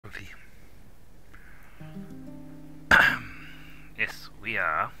we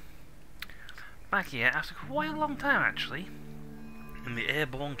are back here after quite a long time actually, in the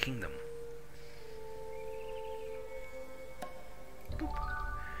Airborne Kingdom.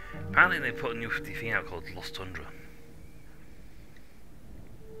 Apparently they put a new thing out called Lost Tundra.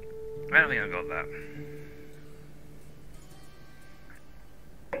 I don't think I got that.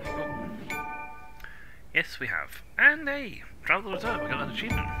 Oh. Yes, we have. And hey, Travel the Return, we got an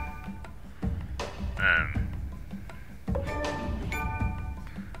achievement.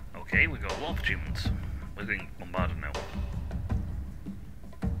 Okay, we got a lot of achievements. We're getting bombarded now.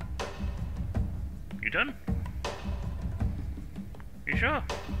 You done? You sure?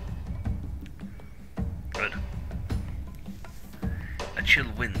 Good. A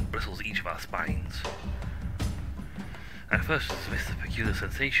chill wind bristles each of our spines. At first it's a peculiar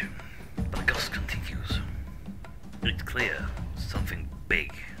sensation, but the gust continues. It's clear something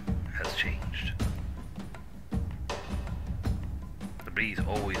big has changed. The breeze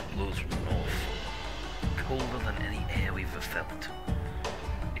always blows from the north, colder than any air we've ever felt.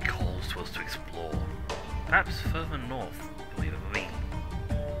 It calls to us to explore, perhaps further north than we've ever been.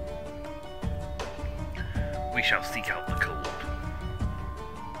 We shall seek out the cold.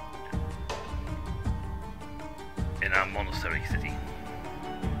 In our monastery city.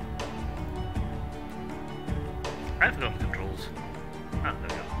 I've forgotten the controls. Ah, there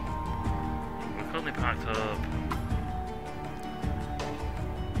we go. We're currently parked up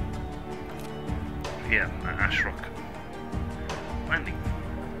here at Ashrock Landing.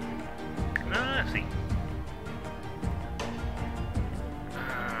 Let's see.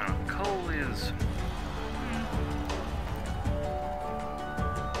 Coal is...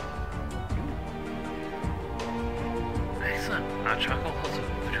 Excellent. Our charcoal huts are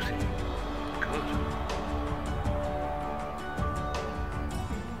producing good.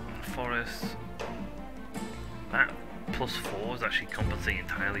 Forests. That +4 is actually compensating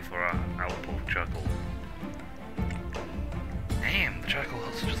entirely for our output of charcoal. Damn, the charcoal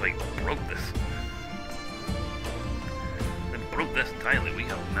huts just like broke this. They broke this entirely.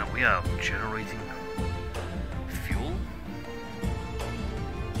 We are generating fuel.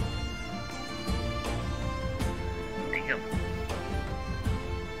 There you go.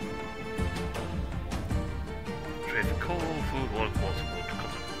 Trade for coal, food, water, wood,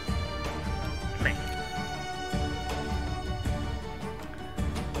 cotton. Thing.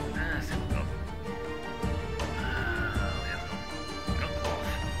 Still got. We have got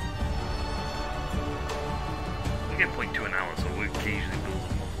cloth. We get 0.2 an hour, so we occasionally build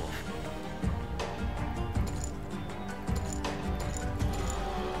some more cloth.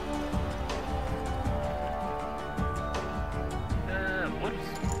 Wood is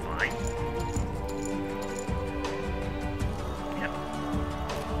fine. Yep.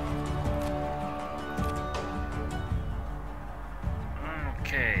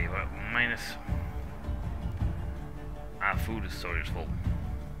 Okay, well, minus... Our food storage is full.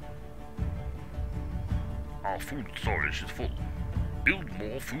 Our food storage is full. Build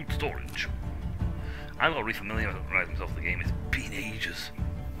more food storage. I've got to refamiliarize myself with the game. It's been ages.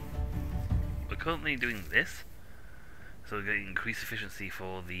 We're currently doing this. So we're getting increased efficiency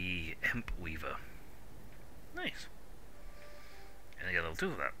for the hemp weaver. Nice. And I get level 2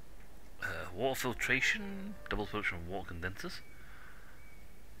 of that. Water filtration, double production of water condensers.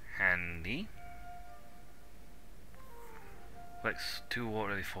 Handy. Collects 2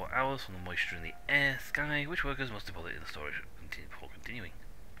 water every 4 hours from the moisture in the air sky, which workers must deposit in the storage before continuing.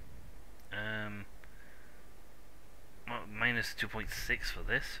 Well, minus 2.6 for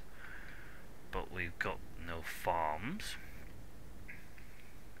this, but we've got no farms.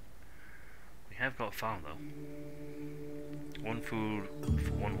 We have got a farm though. 1 food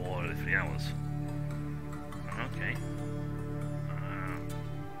for 1 water every 3 hours. Okay.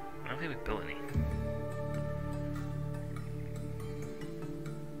 I don't think we've built any.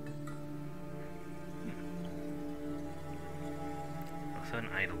 That's an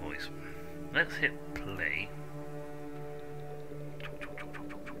idle voice. Let's hit play.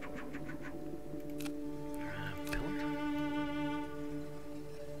 Build.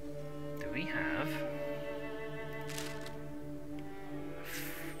 Do we have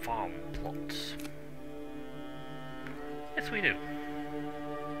farm plots? Yes, we do.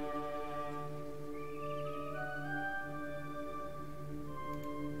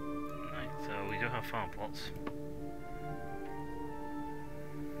 Right, so we do have farm plots.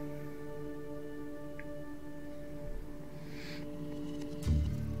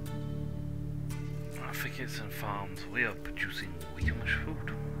 Thickets and farms, we are producing way too much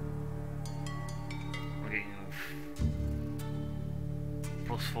food. We're getting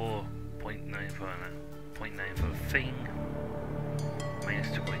plus 4.9 for a thing. minus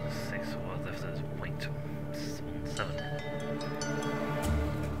 2.6, so what if there's 0.17?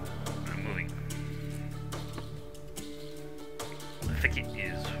 I'm moving. The thicket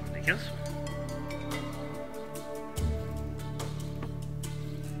is ridiculous.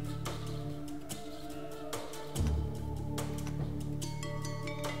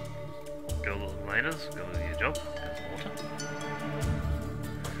 Go little gliders, go do your job, get some water.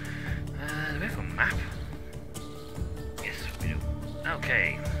 Do we have a map? Yes, we do.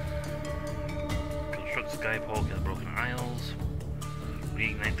 Okay. Construct Skypork in the Broken Isles.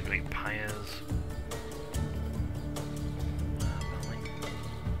 Reignite the Great Pyres.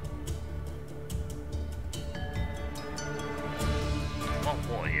 A lot of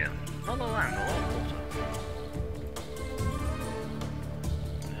water here. Not a lot of land, a lot of water.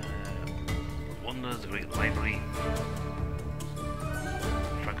 Wonders, the Great Library,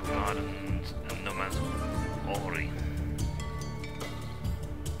 Franco Gardens, and Nomad's Orrery.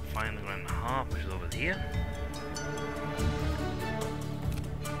 Find the Grand Harp, which is over here.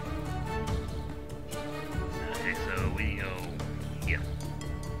 Okay, so we go here.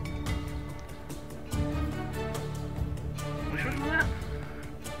 Which one was that?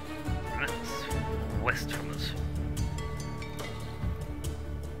 That's west from us.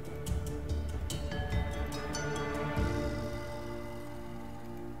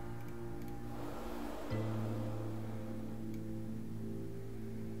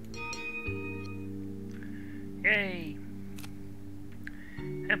 Yay!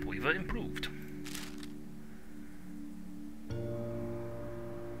 Hemp Weaver improved.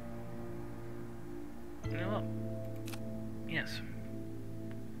 You know what? Yes.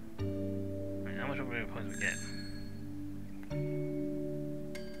 Wait, how much upgrade points we get?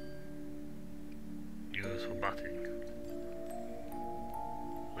 Use for batting.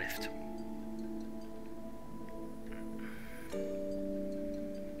 Lift.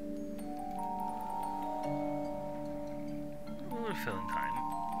 Filling time.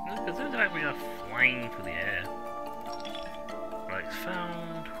 Because there's like we are flying through the air. Relics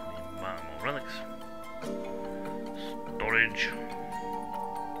found. We buy more relics. Storage.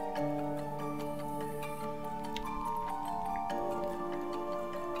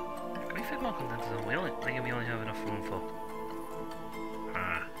 Can we fit more condensers on? I think we only have enough room for.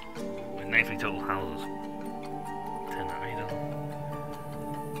 With 93 total houses. 10 idle.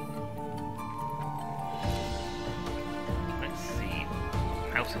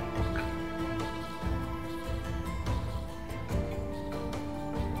 House and book.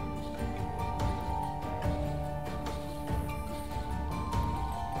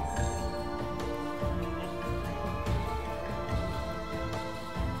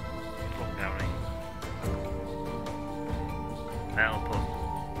 Fuck Gary. That'll put.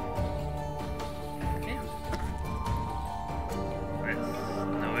 Yeah. There's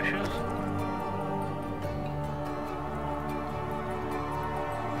no issues.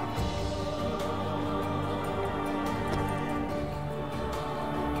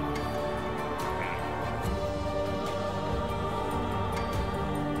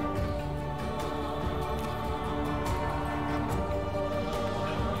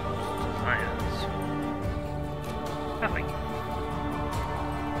 Nothing.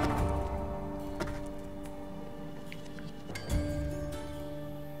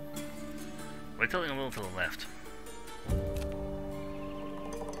 We're tilting a little to the left.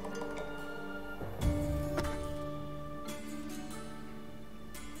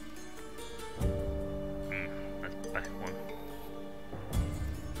 That's back one.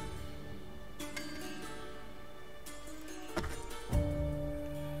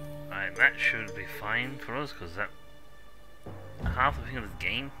 Alright, that should be fine for us because that half the thing of this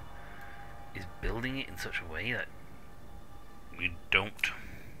game is building it in such a way that we don't.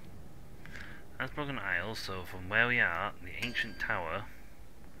 That's Broken Isles, so from where we are, the ancient tower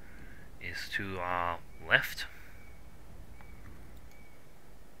is to our left.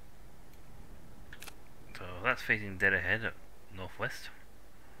 So that's facing dead ahead at northwest.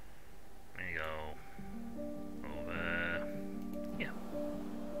 There you go. Over. Yeah.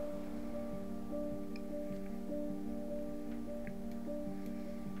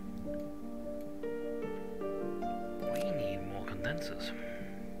 We need more condensers.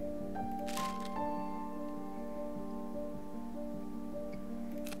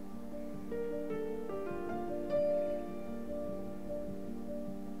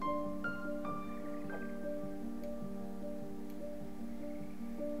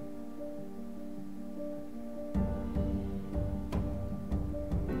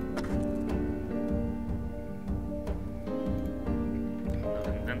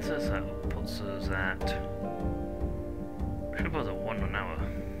 That puts us at Should put at 1 an hour.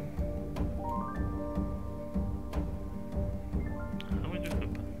 How would you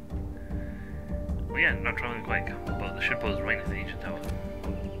flip? Well, yeah, not traveling quick, but the ship was right next to the ancient tower.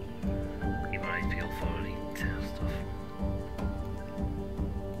 Keep an eye peeled for any stuff.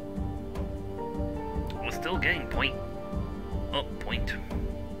 We're still getting point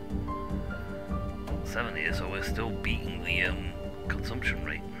 7 here, so we're still beating the consumption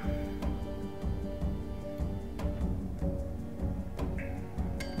rate.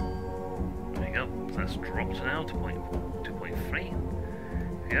 There we go. So that's dropped now to 2.3.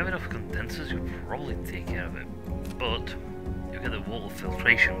 If you have enough condensers, you'll probably take care of it. But you get the water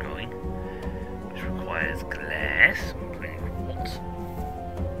filtration going, which requires glass, including quartz.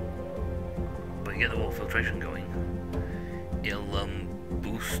 But you get the water filtration going, it'll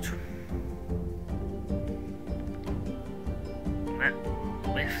boost that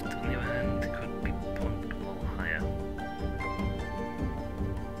lift. On the other hand, could be pumped a little higher.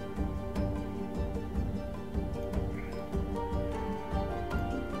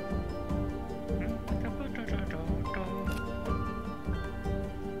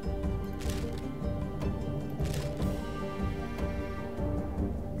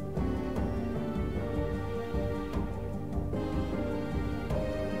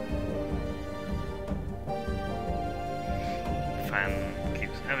 Fan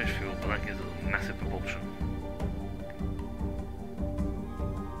keeps average fuel, but that gives us massive propulsion.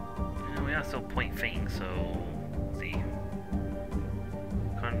 And we are still point thing, so the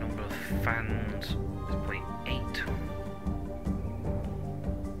current number of fans is 0.8.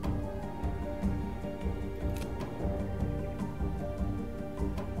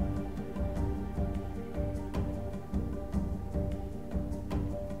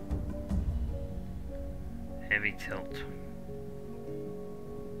 Heavy tilt.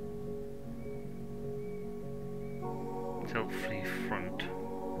 Tilt-free front.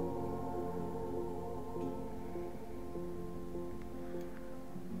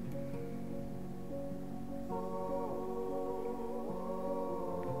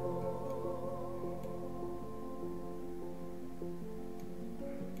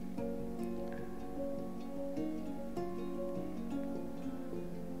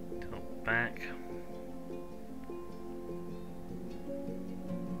 Tilt back.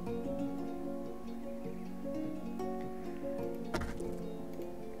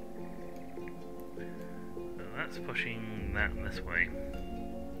 That's pushing that this way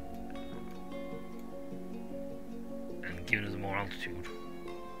and giving us more altitude.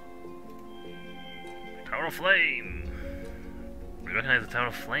 Tower of Flame! We recognize the Tower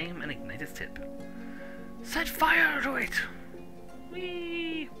of Flame and ignite its tip. Set fire to it!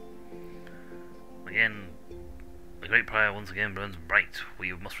 Whee! Again, the Great Prior once again burns bright.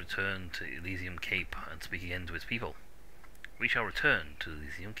 We must return to Elysium Cape and speak again to its people. We shall return to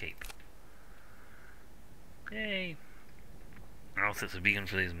Elysium Cape. Yay! Now sets a beacon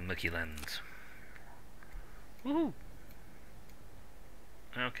for these murky lands. Woohoo!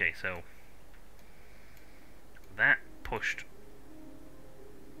 Okay, so that pushed.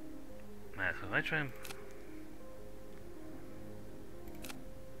 So if I try and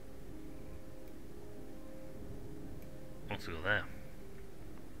wants to go there.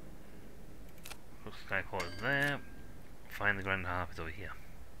 Put Skyport is there. Find the Grand Harp is over here.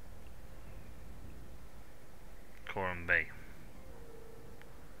 Coram Bay,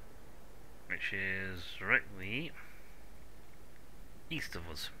 which is directly east of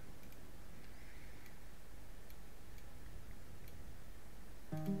us.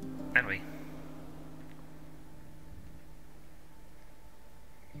 Anyway,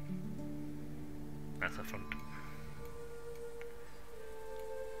 that's the front.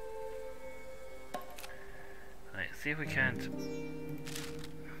 Right, see if we can't.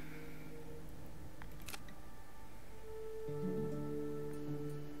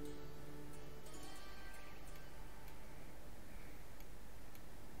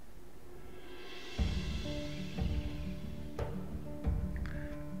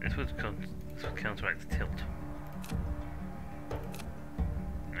 This would counteract the tilt.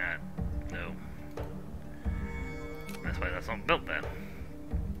 No. That's why that's not built there.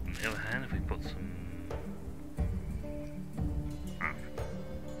 On the other hand, if we put some...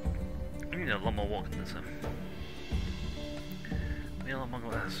 we need a lot more water than this. We need a lot more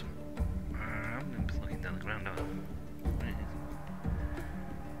glass. I'm just looking down the ground now.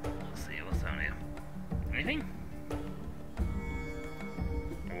 Let's see what's down here. Anything?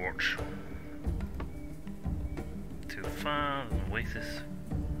 Watch. Too far, Oasis.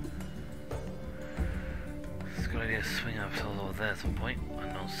 It's a good idea to swing ourselves over there at some point.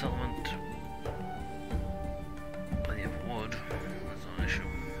 Unknown settlement. Plenty of wood. wood. That's not an issue.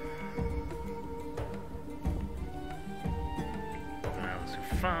 Now that's too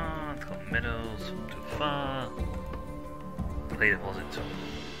far. It's got meadows. Too far. Clay deposit.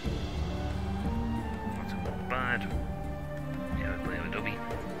 Not too bad. Yeah, we play with Adobe.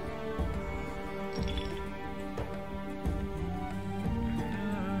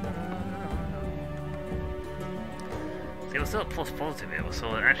 See, we're still plus positive here, we're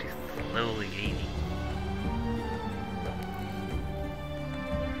still actually slowly gaining.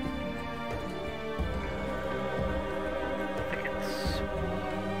 Thickets.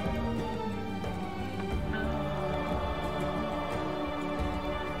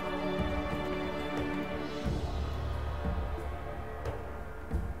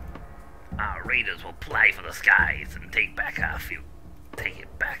 Our raiders will fly for the skies and take back our field. Take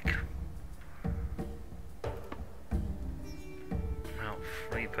it back.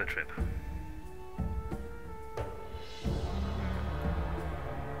 Free per trip.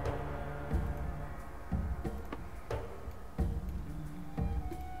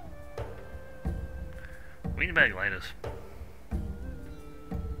 Wienerberg gliders.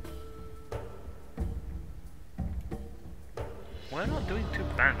 We're not doing too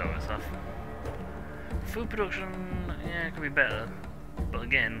bad though and stuff. Food production, yeah, it could be better. But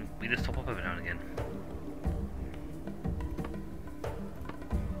again, we just top up every now and again.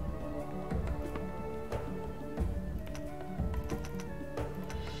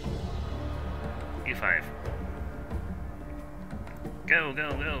 E5. Go, go,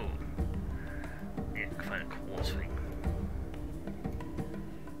 go! Yeah, I can find a quartz thing.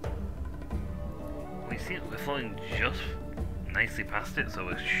 We see we're flying just nicely past it, so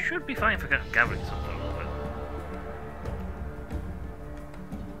we should be fine for gathering something a little bit.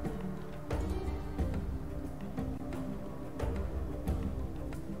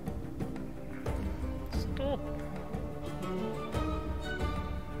 Stop!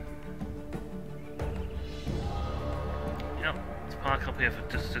 Yep, let's park up here for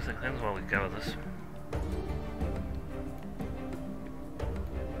just 2 seconds while we gather this.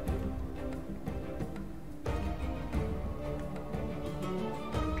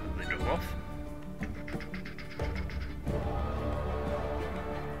 They drop off.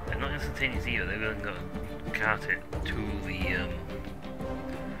 They're not instantaneous either, they're going to cart it to the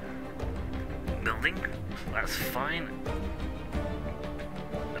building. That's fine.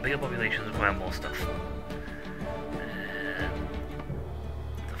 The bigger populations require more stuff.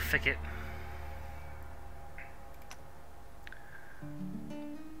 The thicket.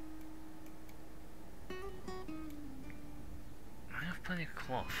 I have plenty of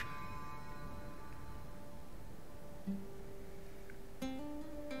cloth.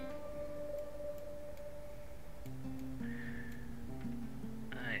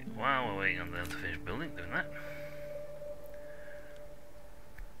 Right, while we're waiting on them to finish building, doing that.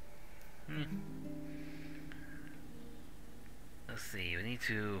 Let's see, we need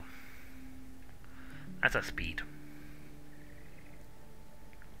to... That's our speed.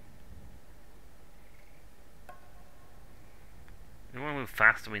 If we want to move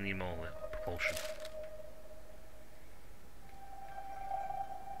faster, we need more propulsion.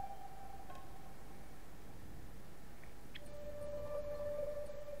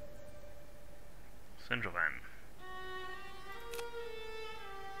 Central van.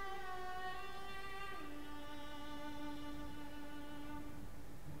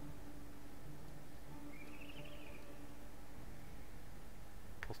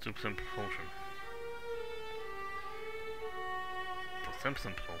 Plus 2% propulsion. Plus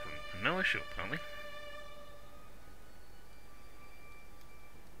 10% propulsion. No issue, apparently.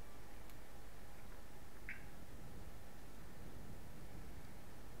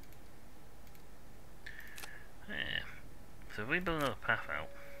 Yeah. So if we build another path out.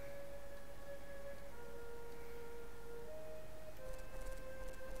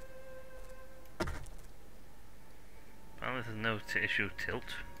 Well, this is no issue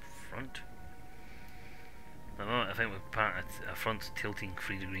tilt front. At the moment, I think we're part at front's tilting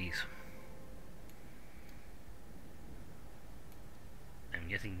 3 degrees. I'm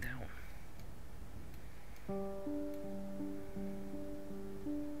getting down.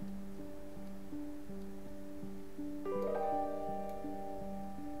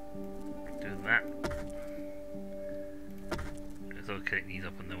 Do that. Let's all connect these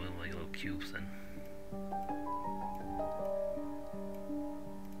up and then we'll like little cubes then.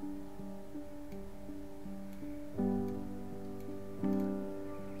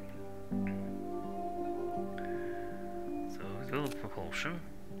 Build propulsion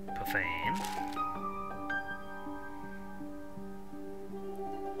per fan.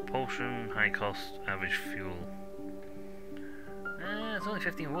 Propulsion, high cost, average fuel. it's only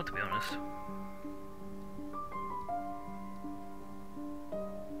 15 wood to be honest.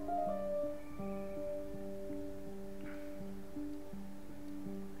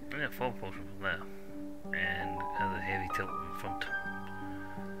 I got 4 potions from there. And has a heavy tilt in front.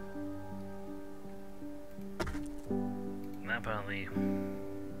 That apparently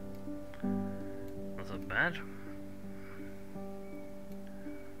not so bad.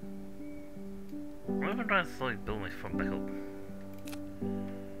 What if I try to slowly build my front back up?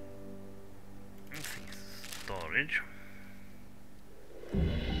 Let's see, storage.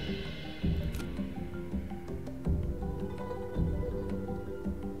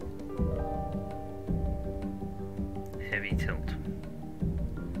 Heavy tilt.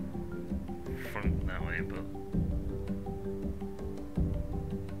 Front that way, but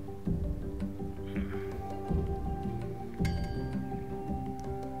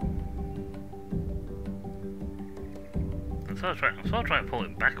I'm sort of trying to pull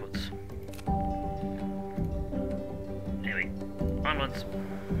it backwards. Anyway, onwards.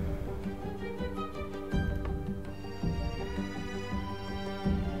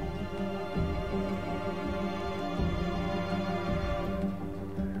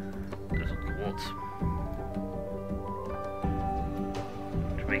 There's some quartz.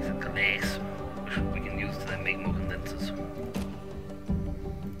 Which makes it glass, which we can use to then make more condensers.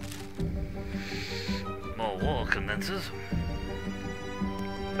 More water condensers.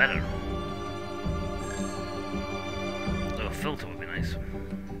 Better. So a filter would be nice.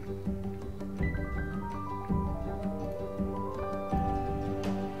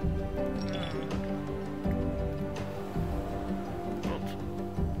 But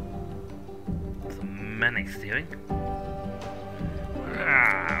some manic steering.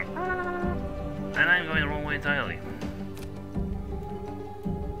 And I'm going the wrong way entirely.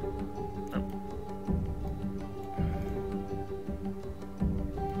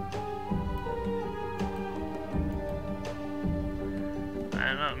 I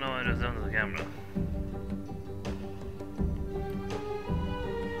don't know what it is under the camera.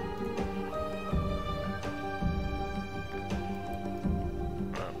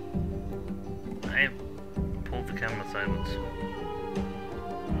 I have pulled the camera sideways.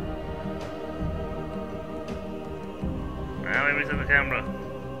 Now I reset the camera.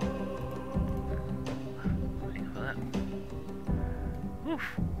 Thank you for that. Oof.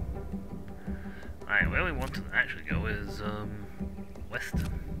 Alright, where we want to actually go is west.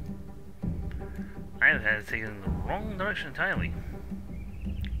 I have had taken in the wrong direction entirely.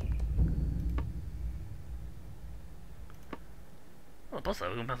 Well, plus that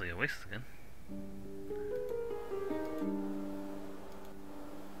we're going past the oasis again.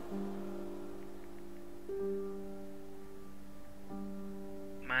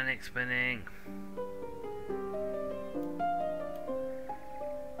 Manic spinning.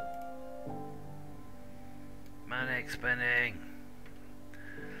 Manic spinning.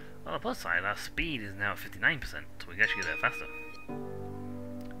 On the plus side, our speed is now at 59%, so we can actually get there faster.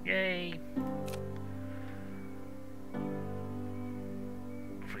 Yay!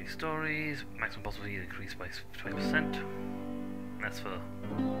 3 stories, maximum possible speed increased by 20%. That's for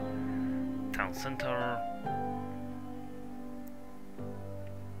town center.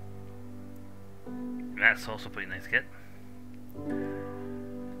 That's also pretty nice to get.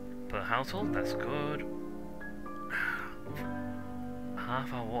 Per household, that's good.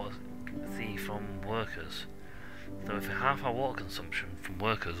 Half our water from workers. So if half our water consumption from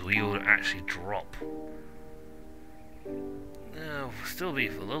workers, we would actually drop. Still be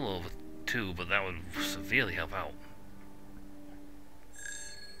for a little over 2, but that would severely help out.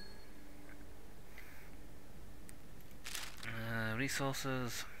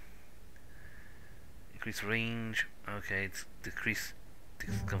 Resources. Increase range. Okay, it's decrease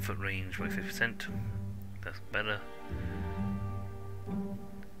discomfort range by 50%. That's better.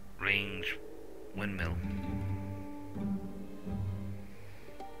 Range windmill.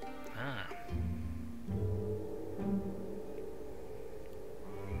 Ah.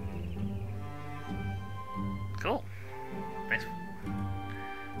 Cool. Nice.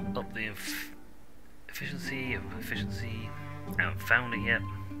 Up the efficiency of efficiency. I haven't found it yet.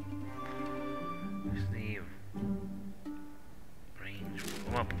 The range.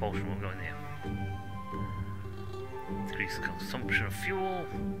 What propulsion we've got in here? Increase consumption of fuel.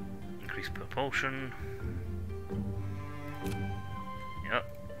 Increase propulsion. Yep.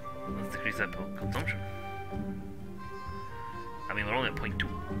 Let's decrease that consumption. I mean, we're only at 0.2.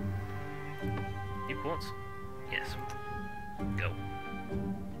 New quartz? Yes. Go.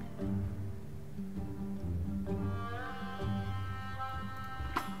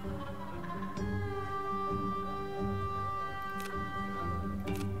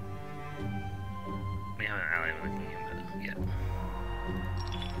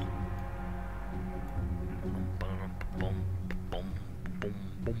 boom,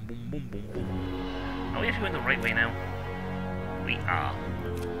 boom, boom, boom, boom, boom. Are we actually going the right way now? We are.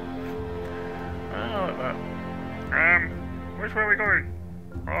 Which way are we going?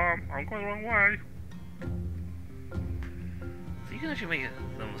 I'm going the wrong way. So you can actually make it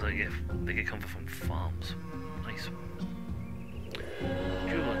them so they get comfort from farms. Nice.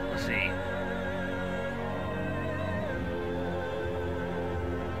 Julian, let's see.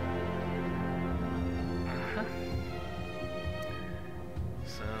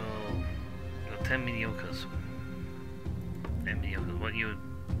 So, we've got 10 mediocres. 10 mediocres. What you...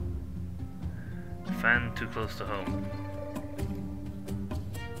 Fan too close to home.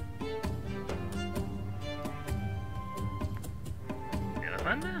 You have a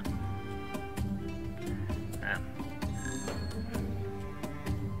fan there?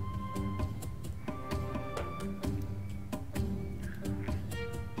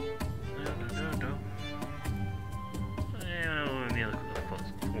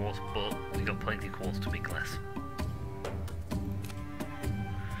 But we got plenty of quartz to make glass.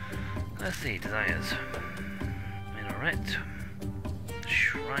 Let's see, desires. Minaret.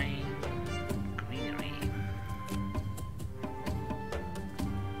 Shrine. Greenery.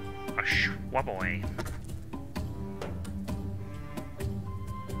 A schwaboy.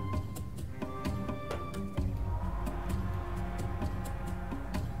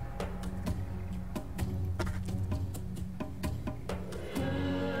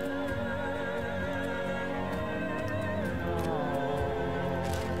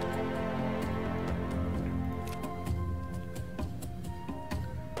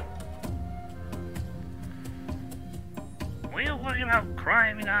 We're worried about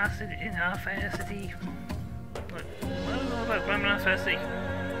crime in our city, in our fair city. Look, what do we know about crime in our fair city?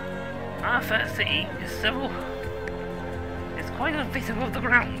 Our fair city is several... It's quite a bit above the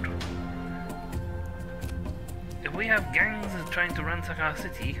ground. If we have gangs trying to ransack our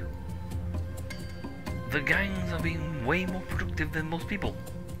city, the gangs are being way more productive than most people.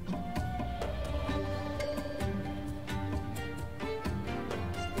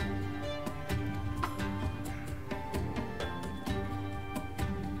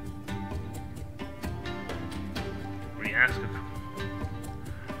 Ask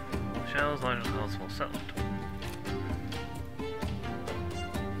Shell's largest household settlement.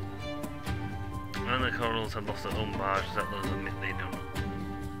 When the Corals had lost their own barge, settlers admit they don't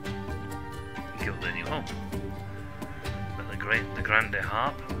give their new home. But the Grande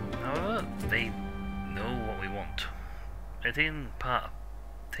Harp, however, they know what we want. They're taking part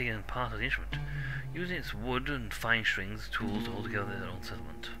of the instrument, using its wood and fine strings tools to hold together their own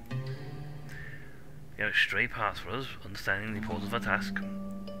settlement. They have stray parts for us, understanding the importance of our task.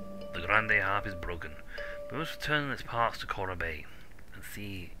 The Grande Harp is broken. We must return its parts to Cora Bay and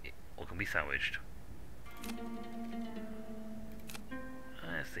see what can be salvaged.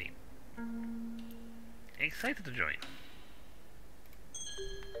 Let's see. Excited to join.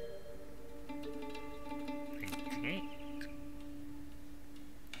 98.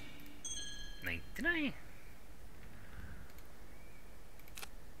 99.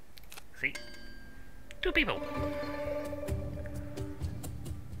 See? 2 people.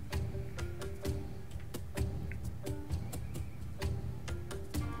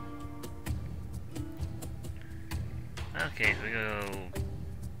 Okay, so we go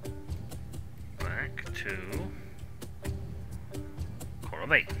back to Cora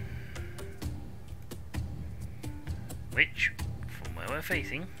Bay, which, from where we're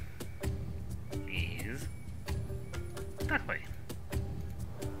facing, is that way.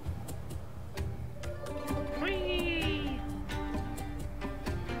 Whee!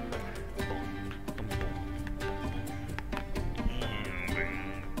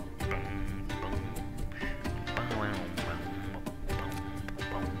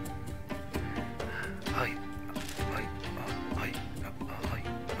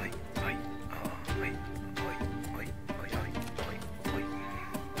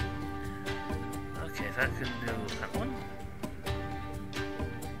 Okay, that can do that one.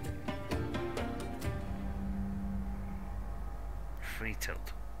 Free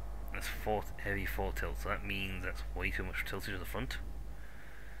tilt. That's heavy 4 tilt, so that means that's way too much tiltage to the front.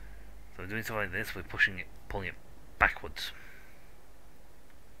 So we're doing something like this, we're pulling it backwards.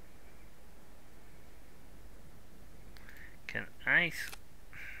 Can I...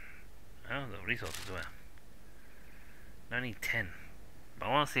 Oh, the resources were. I need 10. But I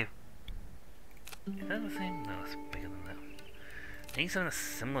want to see if... Is that the same? No, it's bigger than that. I need something that's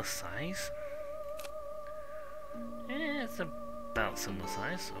similar size. Yeah, it's about similar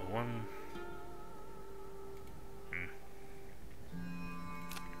size. So one...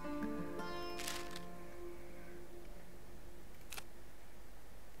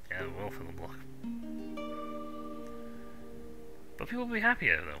 wealth in the block. But people will be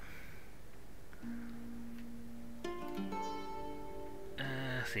happier though.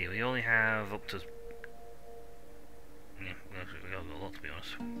 See, we only have up to... Yeah, we got a lot to be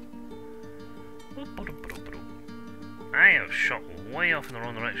honest. I have shot way off in the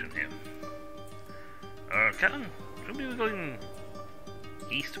wrong direction here. Captain, should we be going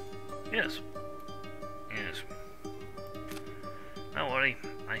east? Yes. Yes. Don't worry,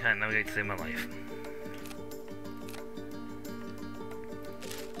 I can't navigate to save my life.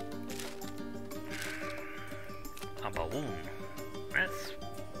 A balloon. That's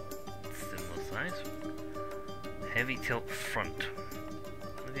similar size. Heavy tilt front.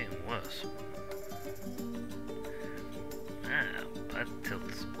 It's getting worse. Ah, that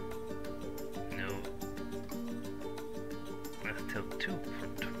tilts. No. That's tilt 2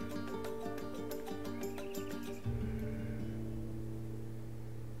 front.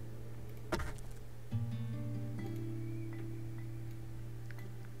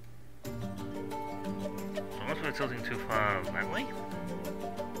 Unless we're tilting too far that way?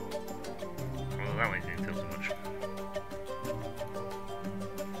 Well, that way didn't tilt so much.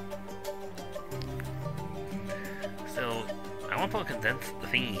 So, I want to put a condense the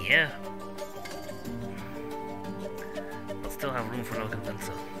thingy here, but still have room for no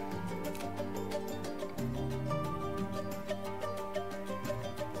condenser.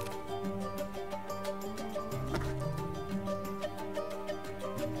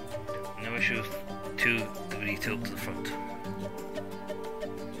 No issues. 2-degree tilt to the front.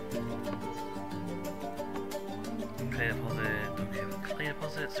 Clay deposit, okay with clay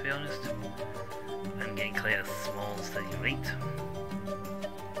deposits to be honest. I'm getting clay at a small steady rate.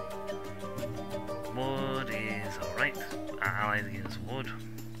 Wood is alright. Allies against wood.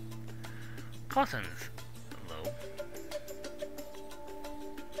 Cotton is low.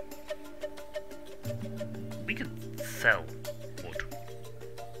 We could sell wood.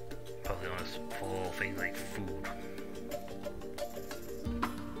 Probably honest, for things like food.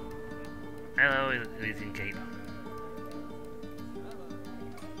 Hello, Elysian Cape.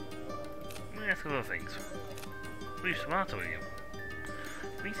 Let me ask other things. Pretty smart over you.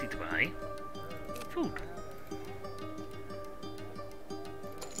 We need to buy food.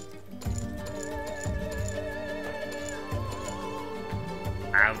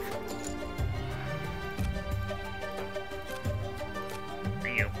 Have.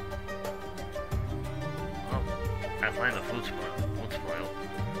 There you go. I've lined a food supply up.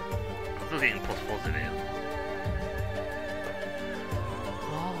 I'm still getting plus positive here.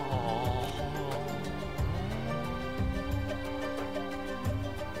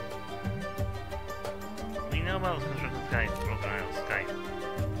 We know about the construction sky, Broken Isle Sky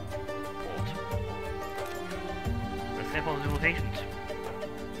Port. Let's see all the locations.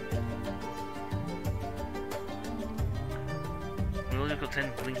 We only got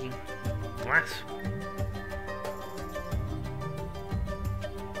 10 blinking glass.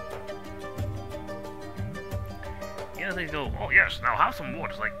 Yeah, they go, oh yes, now have some wood.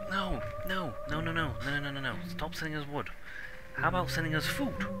 It's like, no. Stop sending us wood. How about sending us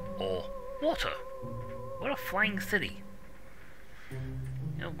food? Or water? We're a flying city. You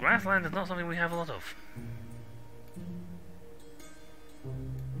know, grassland is not something we have a lot of.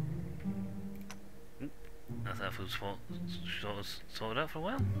 Oop, that's our food spot sorted out for a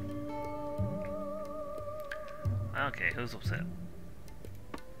while. Okay, who's upset?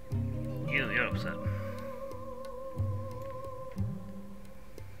 You're upset.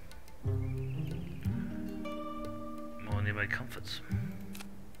 More nearby comforts.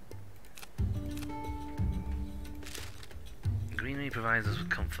 Greenery provides us with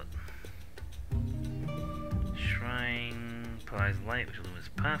comfort. Shrine provides light which illumines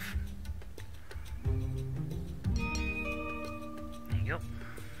the path. There you go.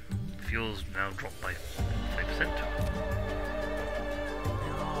 Fuel's now dropped by 5%.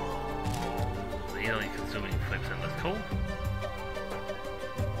 So you're only consuming 5% less coal.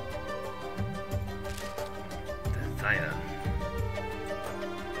 Desire.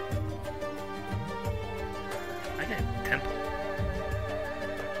 I get a temple.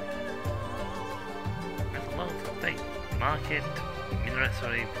 That's a lot of thing. Market, minarets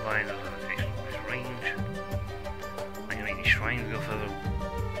already provides us with a range. I can make these shrines go further,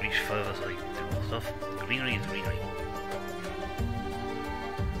 reach further so they can do more stuff. Greenery is greenery.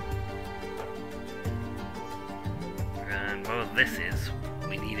 And what this is,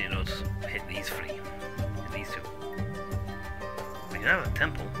 we need in order to hit these three. Hit these two. We can have a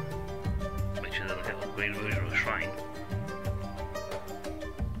temple, which is like an upgraded version of a shrine.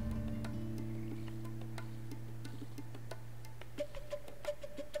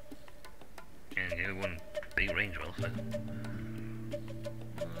 one big range well, so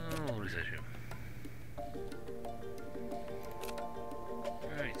I'll research it.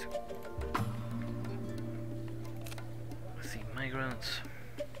 Right. Let's see, migrants.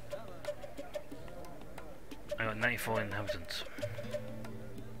 I got 94 inhabitants.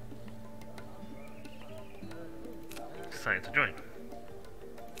 Decided to join.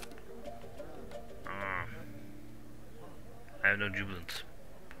 I have no jubilants.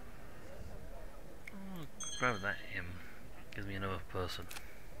 Oh, grab that him. Gives me another person.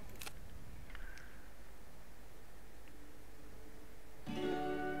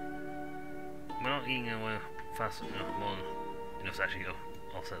 We're not eating away fast enough, more than enough to actually go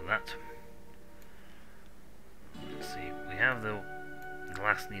offset that. Let's see, we have the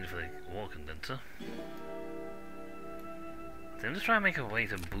glass needed for the water condenser. So I'm just trying to make a way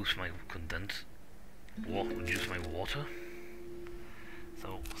to boost my reduce my water.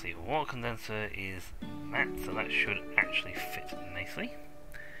 So, see, the water condenser is that, so that should actually fit nicely.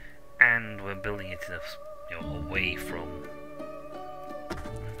 And we're building it enough, away from.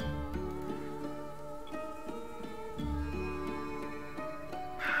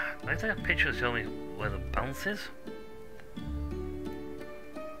 I'd like to take a picture to tell me where the bounce is.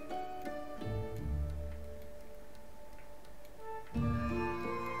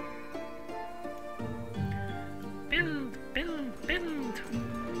 Build!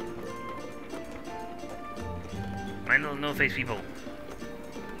 My little no-face people.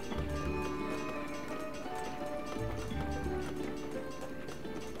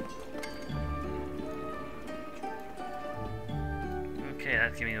 Okay,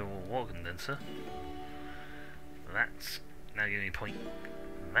 that's giving me a water condenser. That's now giving me point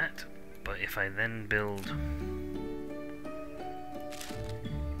that. But if I then build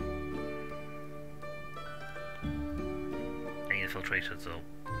filtration, so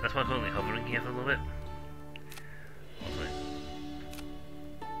that's why I'm currently hovering here for a little bit.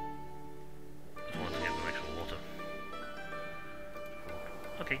 Just wanted to get some extra water.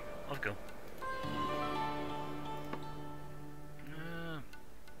 Okay, off go.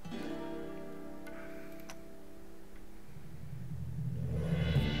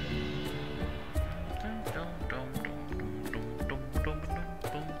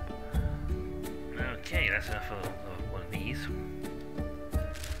 Okay, that's enough for one of these.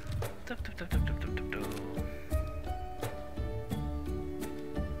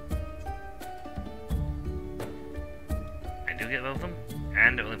 I do get both of them,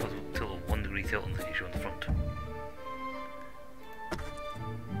 and it only puts a tilt of 1 degree tilt on the issue on the front.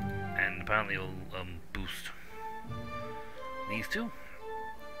 And apparently it'll boost these two.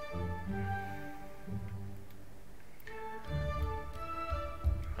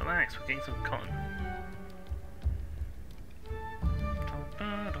 Relax, we're getting some cotton.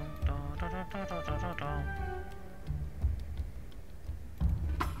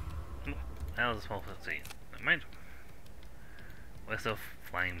 That was a small facility. Never mind. We're still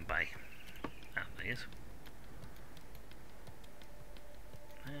flying by. Ah, there he is.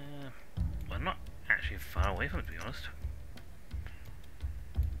 We're not actually far away from it, to be honest.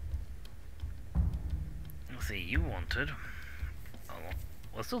 Let's see, you wanted. Oh,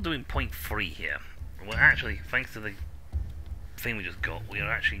 we're still doing 0.3 here. We're actually, thanks to the thing we just got, we are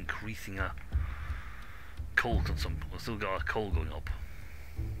actually increasing our coal consumption. We've still got our coal going up.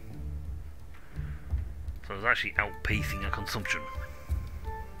 So it's actually outpacing our consumption.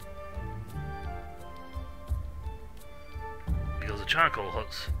 Because the charcoal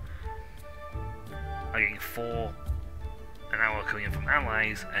huts are getting 4 an hour coming in from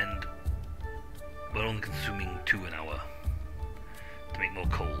allies, and we're only consuming 2 an hour to make more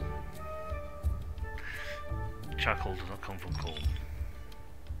coal. Charcoal does not come from coal.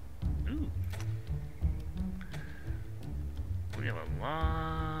 Ooh. We have a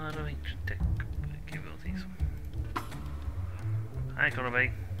lot of ancient tech capabilities. Hi,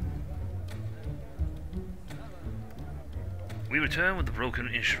 Korabe. We return with the broken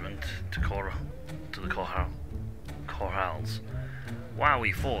instrument to the corrals. While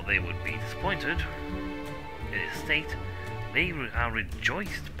we thought they would be disappointed in its state, they are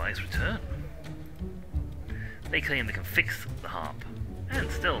rejoiced by its return. They claim they can fix the harp,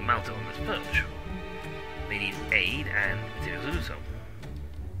 and still mount it on this perch. They need aid and materials to do so.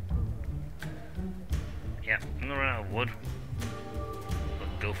 Yeah, I'm gonna run out of wood,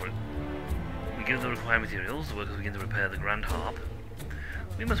 but go for it. We give the required materials, the workers begin to repair the grand harp.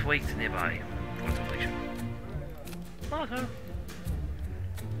 We must wait nearby for its completion. Marco!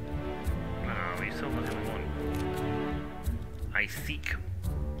 No, we still looking for one. I seek.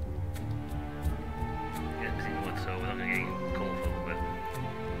 Yeah, missing wood, so we're not going to get coal for a little bit.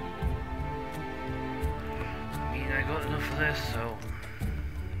 I got enough of this, so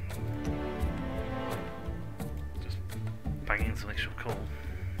just banging some extra coal.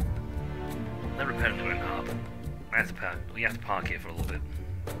 Then repairing the Grand Harbour. We have to park here for a little bit.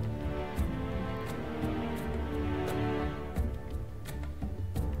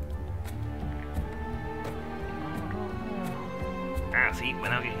 Ah, see, we're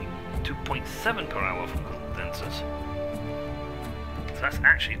now getting 2.7 per hour from condensers. So that's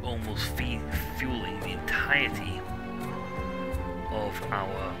actually almost fueling the entirety of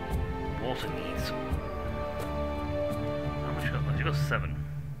our water needs. How much you got left? You got 7.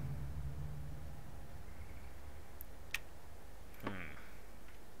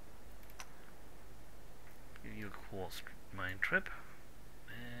 Give you a quartz mine trip.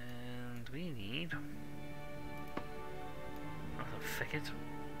 And we need another thicket.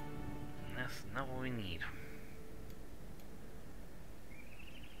 And that's not what we need.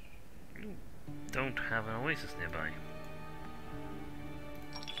 You don't have an oasis nearby.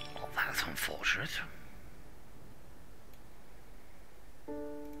 Well, that's unfortunate.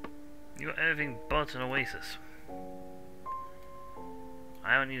 You got everything but an oasis.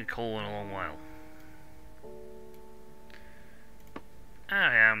 I haven't needed coal in a long while.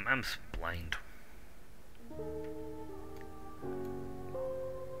 I'm blind.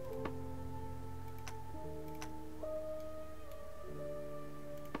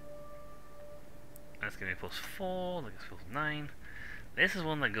 That's gonna be +4, that goes +9. This is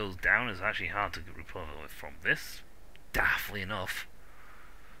one that goes down, it's actually hard to recover from. This, daftly enough,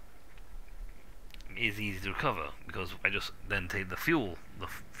 is easy to recover, because I just then take the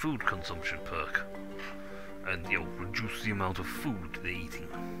food consumption perk, and reduce the amount of food they're eating.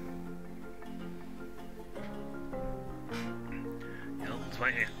 It's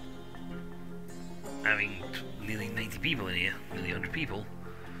right here. Having nearly 90 people in here, nearly 100 people,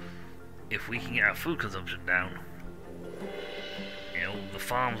 if we can get our food consumption down, the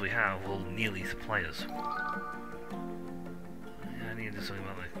farms we have will nearly supply us. Yeah, I need to do something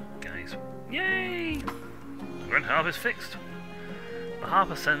about the guys. Yay! The Grand Harp is fixed. The harp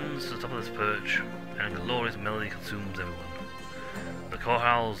ascends to the top of this perch, and a glorious melody consumes everyone. The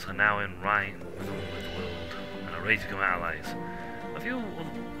Corhals are now in right rhythm with the world, and are ready to become allies. A few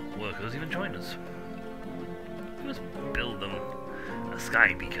other workers even join us. We must build them a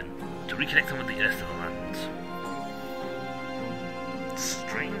sky beacon to reconnect them with the rest of the lands.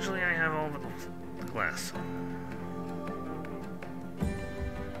 Strangely, I have all the glass.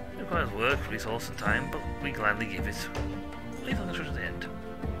 It requires work, resource, and time, but we gladly give it. Leave the construction to the end.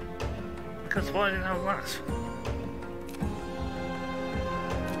 Because why didn't have glass?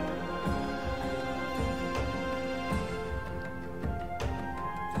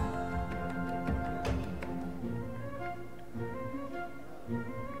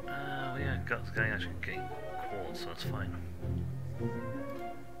 This guy actually getting quartz, so that's fine.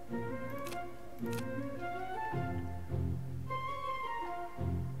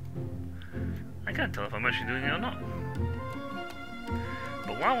 I can't tell if I'm actually doing it or not.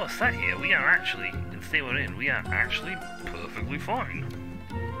 But while we're sat here, we are actually, in the state we're in, we are actually perfectly fine.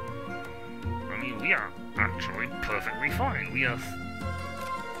 I mean, we are actually perfectly fine. We are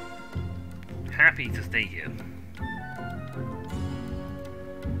happy to stay here.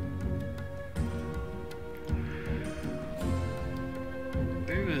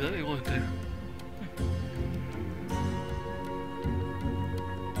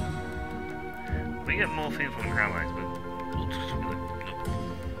 We get more things from our allies, but we'll just be like, nope.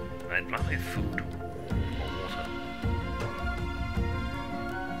 I'd rather have food or water.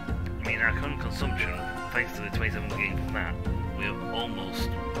 I mean, our current consumption, thanks to the 27 we're getting from that, we are almost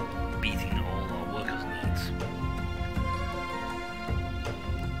beating all our workers' needs.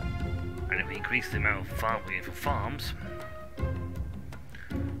 And if we increase the amount of farm we're getting from farms,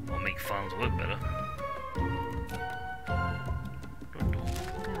 or make farms work better,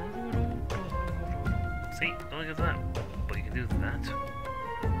 see, don't look at that, but you can do that.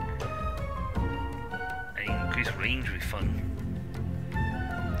 And increase range will be fun.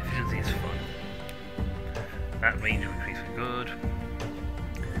 Efficiency is fun. That range will increase with good.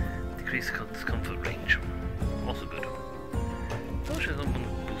 Decrease comfort range, also good. Social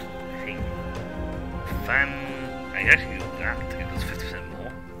boost thing. Fan, I actually use that to give us 50%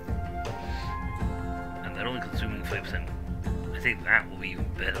 more. And they're only consuming 30%. I think that will be even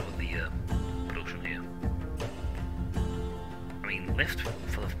better with the production here. I mean, lift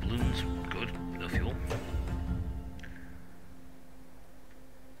for the balloons, good, no fuel.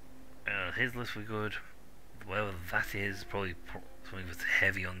 His lift will be good. Whatever that is, probably something that's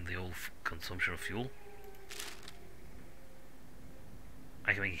heavy on the old consumption of fuel.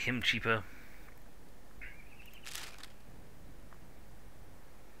 I can make him cheaper.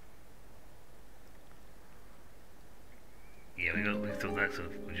 still that sort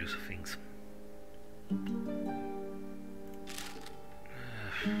of reduce things. Thank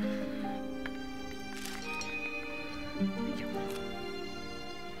you.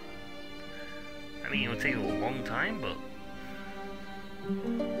 I mean, it would take a long time, but you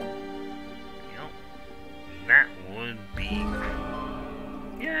know, that would be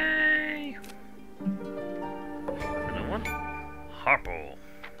yay! Another one. Harpo.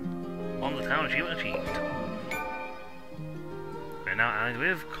 On the town achievement achieved. We're now allied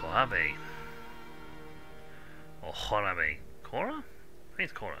with Korabe. Or Horabe. Cora? I think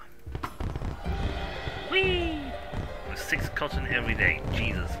it's Cora. Whee! With 6 cotton every day.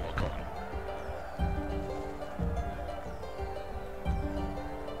 Jesus, more cotton.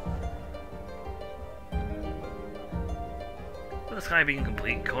 With the sky being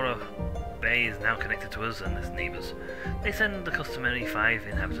complete, Cora Bay is now connected to us and its neighbours. They send the customary 5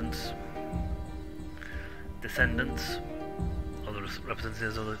 inhabitants, descendants of the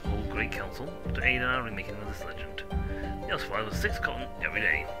representatives of the old Great Council, to aid in our remaking of this legend. They also fly with 6 cotton every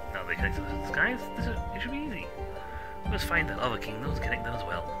day. Now they connect to the skies, it should be easy. We must find that other kingdoms, connect them as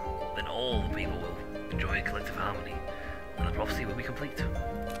well. Then all the people will enjoy collective harmony, and the prophecy will be complete.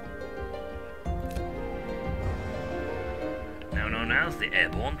 Now known as the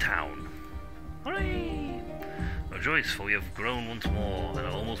Airborne Town. Hooray! Rejoice, for we have grown once more and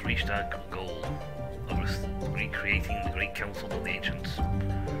have almost reached our goal of recreating the Great Council of the Ancients.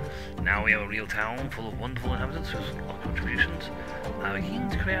 Now we have a real town full of wonderful inhabitants whose contributions are keen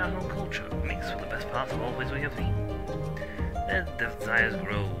to create our own culture, mixed with the best parts of all places we have seen. Their desires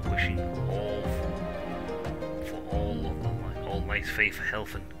grow, wishing all nice faith,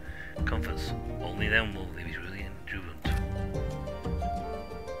 health and comforts. Only then will they be truly jubilant.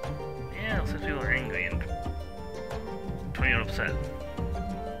 Yeah, some people are angry and 20 are upset.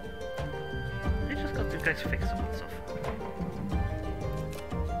 They just got 2 guys to fix some of the stuff.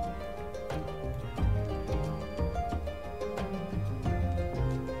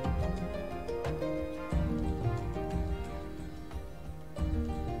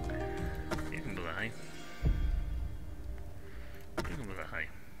 You can build that high. You can build that high.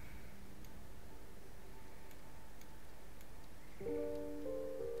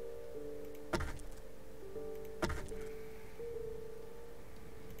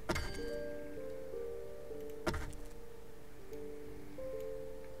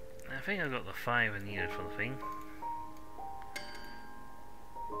 I think I got the 5 I needed for the thing.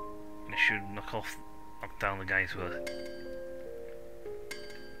 And it should knock down the guys who are...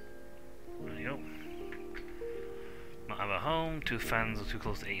 There you go. Not have a home, 2 fans are too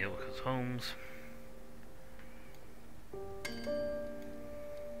close to 8 workers' homes.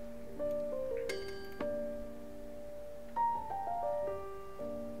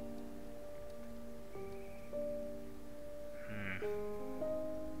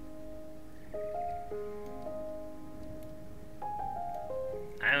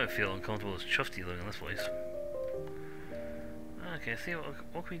 I feel uncomfortable as Chufty looking in this place. Okay, see what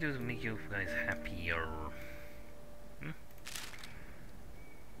can we do to make you guys happier?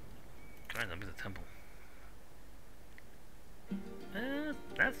 Try that with the temple.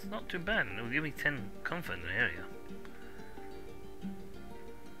 That's not too bad. It will give me 10 comfort in the area.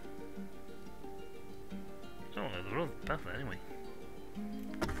 Oh, the road's perfect anyway.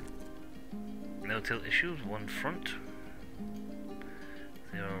 No tilt issues, 1 front.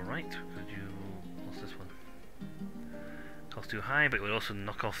 They're alright. Could you... what's this one? Cost too high, but it would also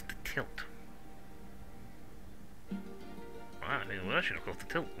knock off the tilt. Right, it would actually knock off the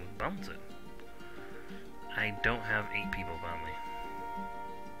tilt and bounce it. I don't have 8 people apparently.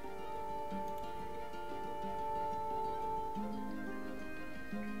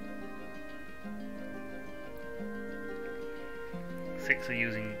 Six are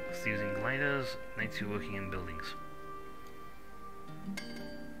using gliders, 92 working in buildings.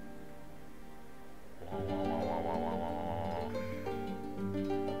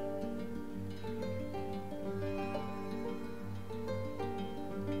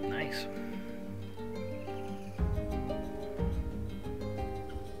 Nice.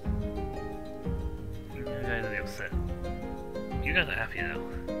 You guys are upset. You guys are happy now.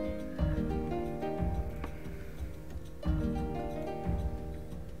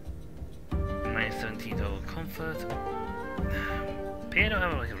 -17 comfort. Pay don't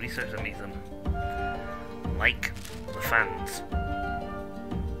have like a research that makes them like the fans.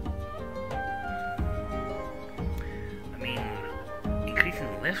 I mean, increasing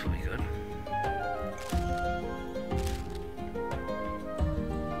the lift would be good.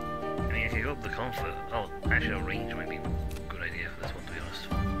 I mean, I could go up the comfort. Oh, actually, a range might be a good idea for this one, to be honest.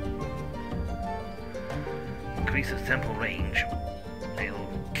 Increases temple range.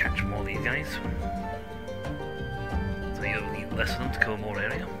 catch more of these guys. So you need less of them to cover more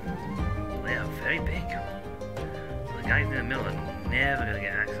area. They are very big. So the guys in the middle are never going to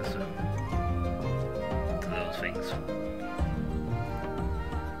get access to those things.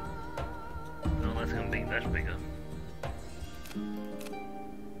 No, that's going to make that bigger.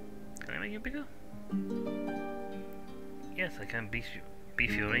 Can I make it bigger? Yes, I can beef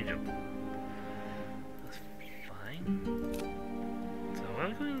your range up. That's fine. So where are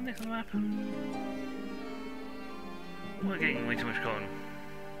we going to the next map? We're getting way too much cotton.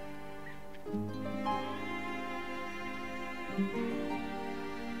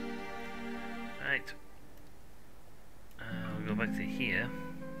 Right. We'll go back to here.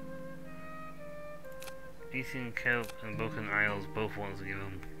 Eastern Kelp and Balkan Isles both want to give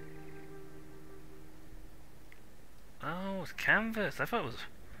them. Oh, it's canvas. I thought it was.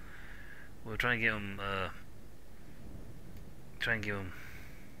 We were trying to get them. Try and give them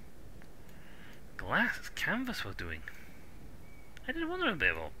glass. It's canvas we're doing. I did wonder a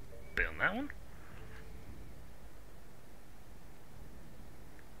bit on that one.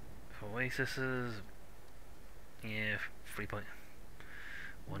 For oases, yeah,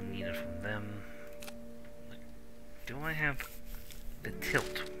 3.1 needed from them. Do I have the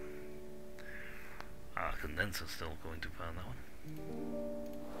tilt? Ah, condenser's still going to pound that one.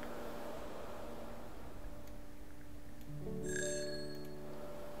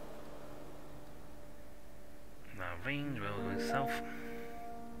 Now range, we're going south.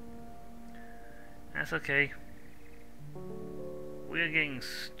 That's okay. We're getting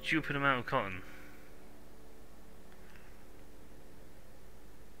stupid amount of cotton.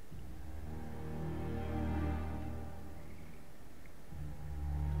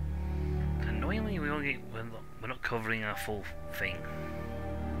 Annoyingly, we're not covering our full thing.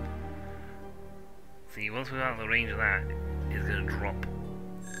 See, once we're out of the range of that, it's going to drop.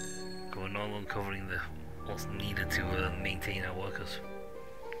 We're no longer covering what's needed to maintain our workers.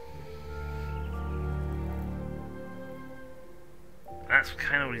 That's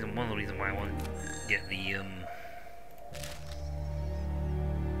kind of one of the reasons why I want to get the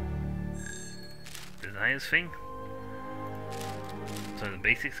designers thing. So the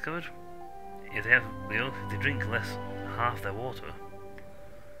basics covered. If they drink half their water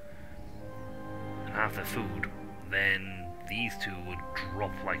and half their food, then these two would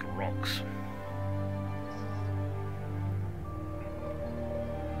drop like rocks.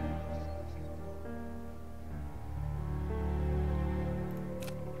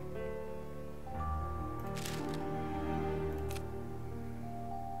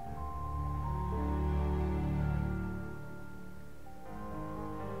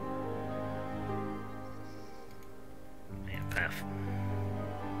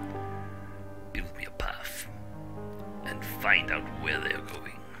 Build me a path and find out where they're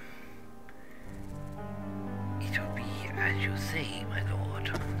going. It will be as you say, my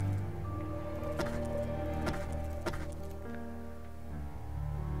lord.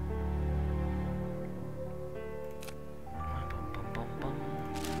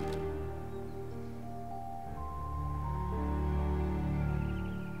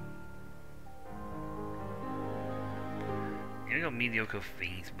 We got mediocre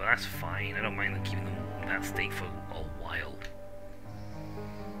things, but that's fine. I don't mind them keeping them in that state for a while.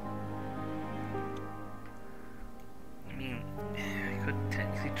 I mean, I could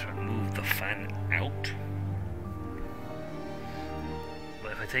technically try to move the fan out,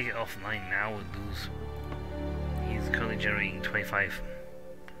 but if I take it offline now, we'll lose. He's currently generating 25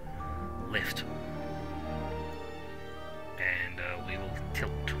 lift, and we will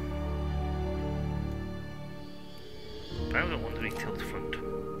tilt. But I've got one doing tilt front.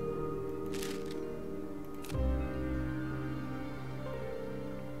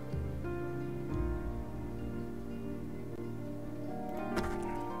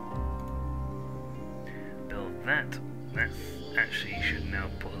 Build that. That actually should now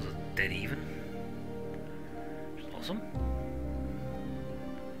put us dead even. Which is awesome.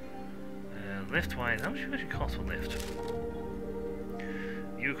 Lift wise, how much does it cost for lift?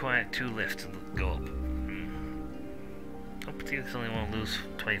 You require 2 lifts to go up. I particularly only want to lose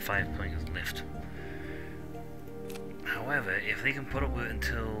 25 points lift. However, if they can put up with it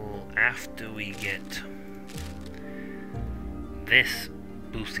until after we get this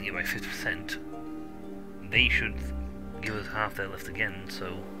boosting it by 50%, they should give us half their lift again,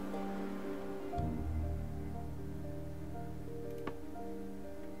 so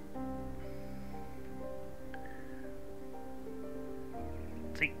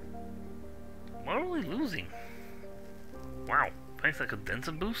see, we're only losing. Wow, thanks to that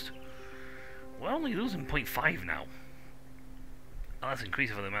condenser boost, we're only losing 0.5 now. Well, that's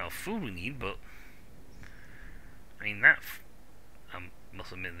increasing for the amount of food we need, but I mean that. I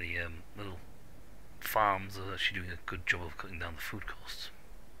must admit the little farms are actually doing a good job of cutting down the food costs.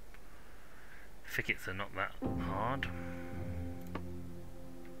 Thickets are not that hard.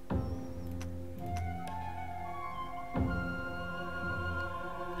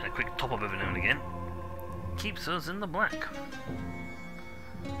 And a quick top up every now and again keeps us in the black.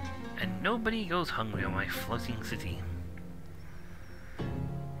 And nobody goes hungry on my floating city.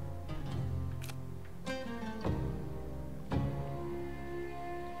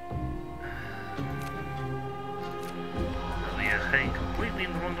 We are heading completely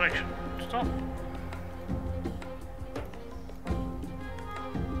in the wrong direction. Stop.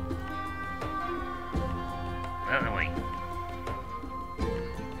 Out of the way.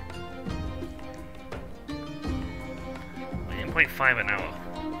 We're getting 0.5 an hour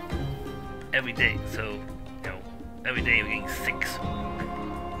every day, so you know, every day we're getting 6.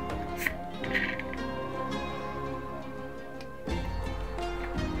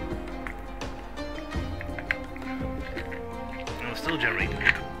 And we're still generating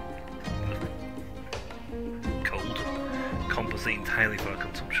wood. Cold, compensating entirely for our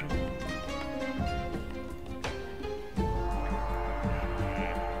consumption.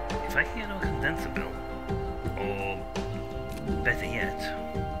 If I can get a condenser belt, or better yet,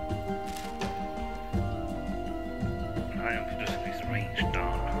 I am just increase the range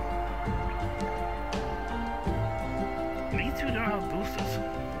down. These two don't have boosters,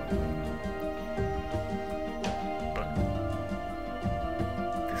 but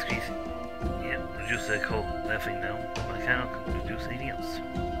decrease, yeah, reduce their thing now. But I cannot reduce anything else.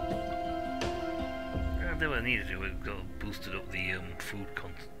 If they were needed to, we've got boosted up the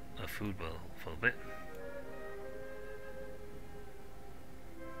food well for a bit.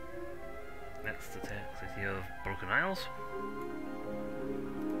 That's the city of Broken Isles.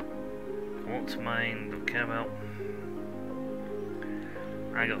 Quartz mine, don't care about.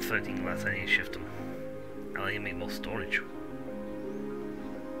 I got 13 glass, I need to shift them. I'll need to make more storage.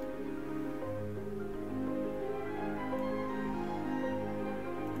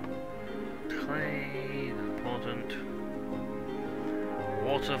 Clay, important.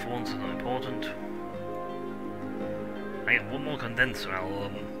 Water for once is not important. I get one more condenser,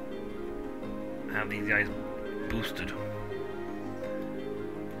 I'll have these guys boosted.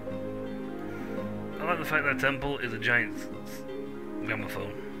 I like the fact that temple is a giant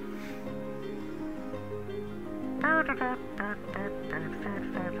gramophone.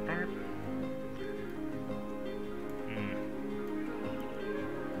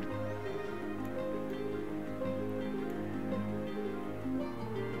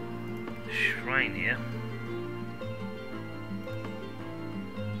 Shrine here.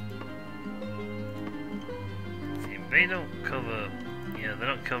 See, they don't cover. Yeah, they're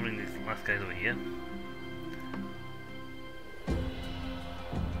not covering these last guys over here.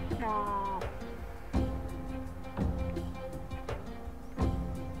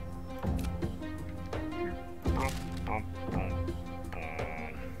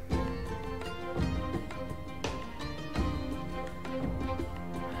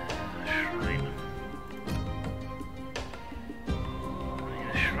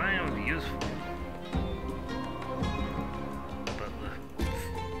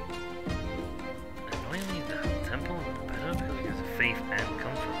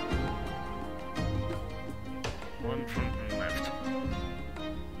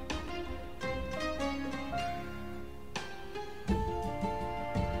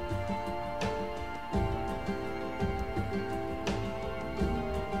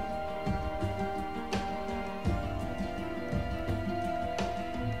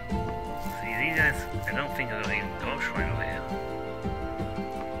 I don't think I've got even got a shrine over here.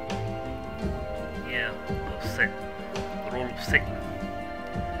 Yeah, they're sick. They're all sick.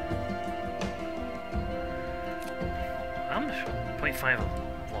 I'm just 0.5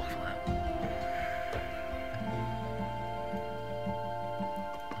 block for that.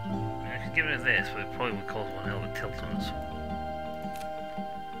 I could get rid of this, but it probably would cause one hell of a tilt on us.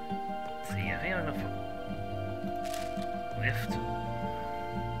 See, I think I have enough lift.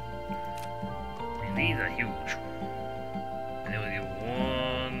 These are huge. And there will give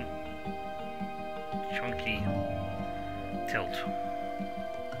one chunky tilt.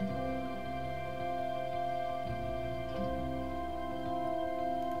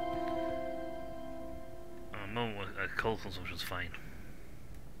 At the moment, coal consumption is fine.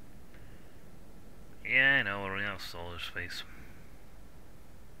 Yeah, I know, we're running out of storage space.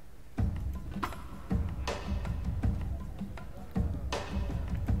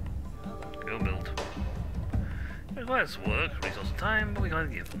 Go build. requires work, resource and time, but we gotta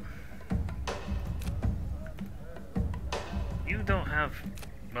give them. You don't have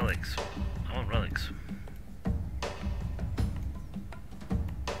relics. I want relics. I'm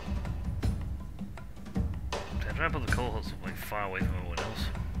trying to put the coal huts like far away from everyone else.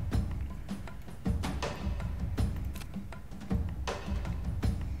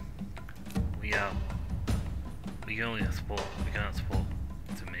 We can only support, we cannot support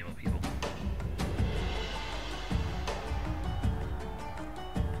too many more people.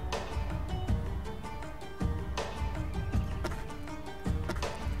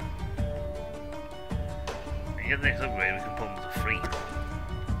 And get the next upgrade, we can put them to free.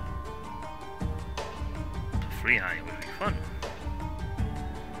 To free high, which would be fun.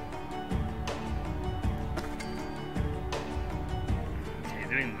 Okay,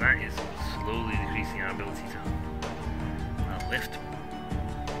 doing that is slowly decreasing our ability to lift.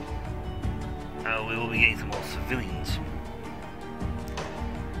 We will be getting some more civilians.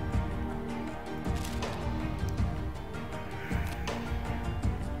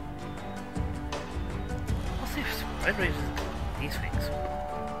 Let's see if spread raises these things.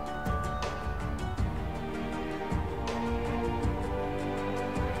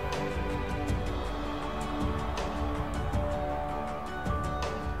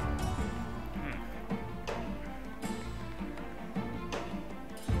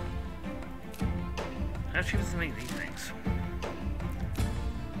 How cheap is to make these things?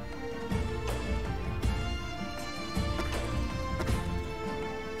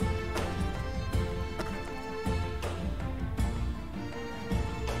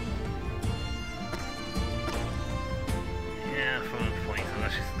 Yeah, for the points, I'll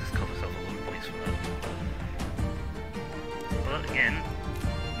actually just cut myself a lot of points for that. But again,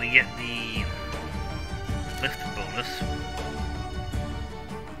 we get the lift bonus.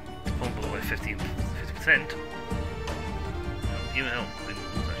 Pump by 50%. Even help,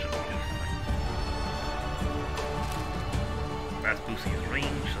 that's boosting his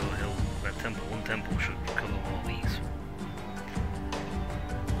range, so one temple should cover all these.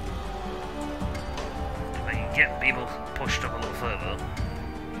 If I can get people pushed up a little further.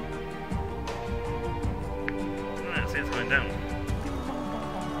 See, it's going down.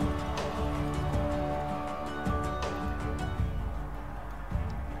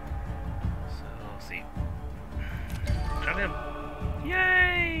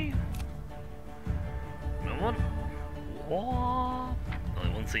 Yay! No one. Whoa.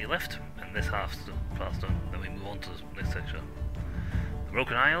 Only one city left, and this half's done. Then we move on to the next section. The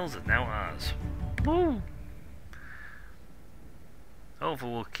Broken Isles is now ours. Woo!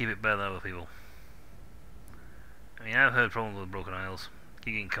 Hopefully we'll keep it better than other people. I mean, I've heard problems with Broken Isles.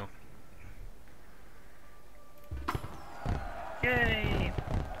 You can come. Yay!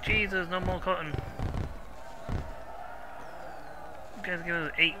 Jesus, no more cotton. You guys give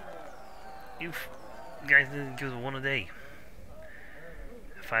us 8. You guys didn't give us 1 a day.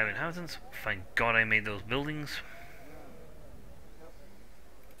 5 inhabitants. Thank God I made those buildings.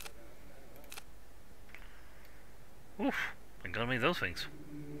 Oof. Thank God I made those things.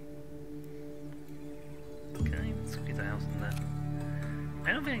 Can I even squeeze a house in there?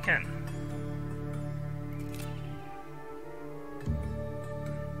 I don't think I can.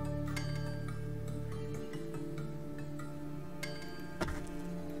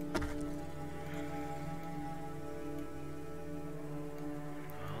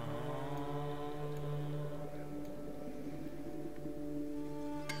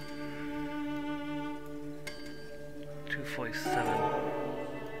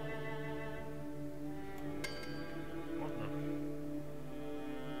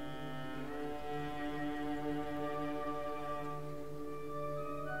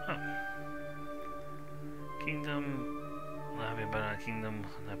 Kingdom, unhappy, banana kingdom,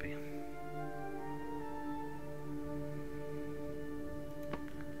 unhappy.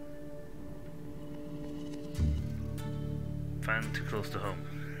 Fan too close to home.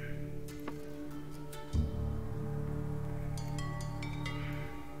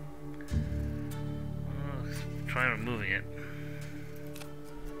 Let's try removing it.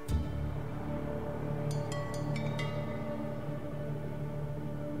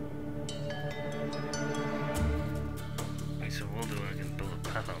 So we'll do, I can build a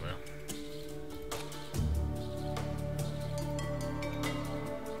path out there.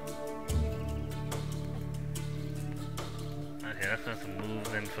 Okay, that's going to have to move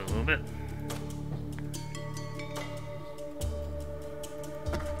then for a little bit.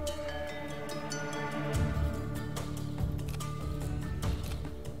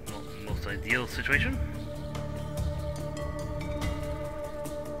 Not the most ideal situation.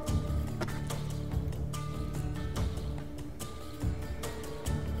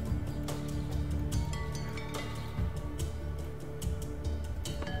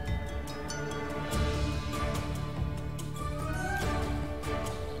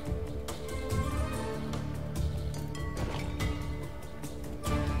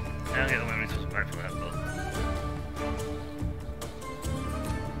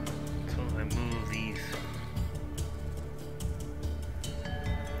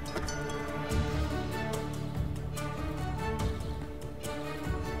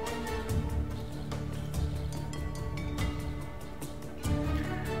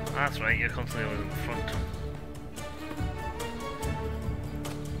 That's right, you're constantly always in the front.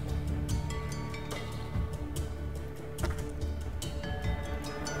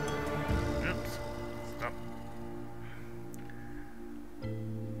 Oops. Stop.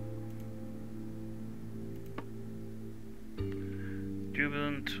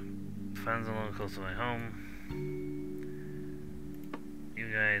 Jubilant. Fans along close to my home. You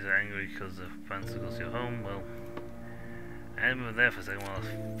guys are angry because the fans are close to your home. Well, I hadn't been there for a second while I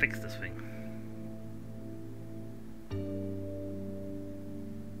fix this thing.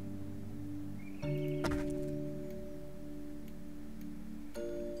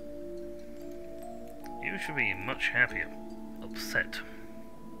 You should be much happier. Upset.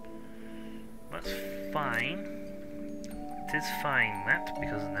 That's fine. It is fine, Matt,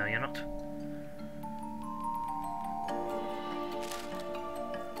 because now you're not.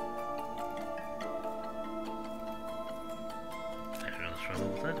 Actually, I'll struggle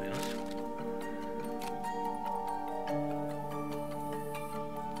with that, to be honest.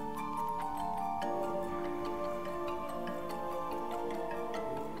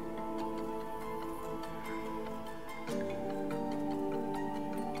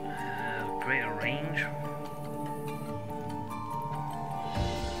 Greater range.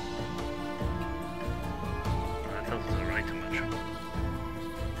 That tells us alright too much.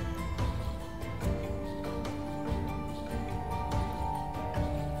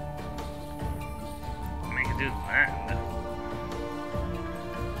 We can do that.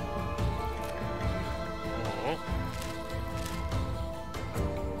 Oh.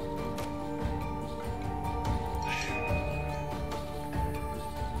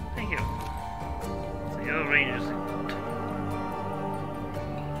 Thank you. So your range is good.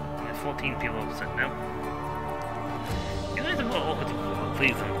 We have 14 people upset now. You guys are more awkward to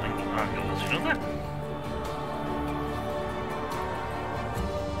please than Argos, you know that?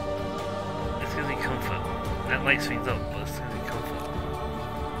 It's gonna be comfort. That lights things up, but it's gonna be comfort.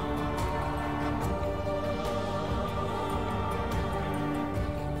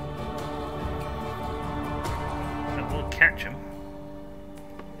 I will catch him.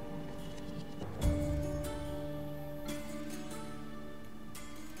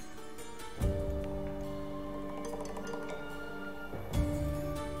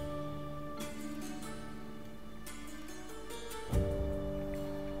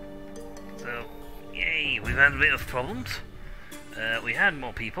 So, yay, we've had a bit of problems. We had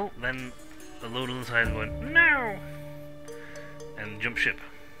more people, then a load on the side went, no! And jump ship.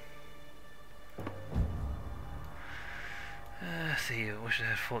 See, I wish I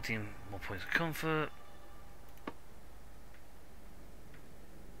had 14 more points of comfort.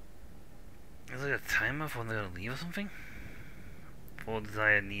 Is there a timer for when they're gonna leave or something? 4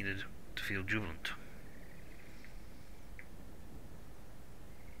 desire needed to feel jubilant.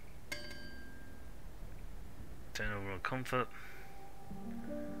 Turn overall comfort.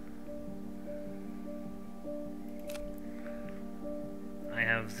 I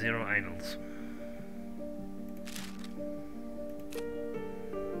have 0 idols.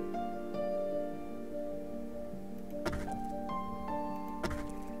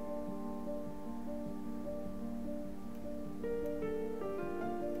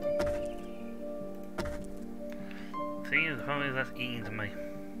 See, the problem is that's eating to me.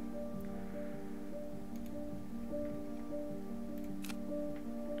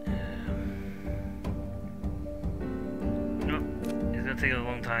 Take a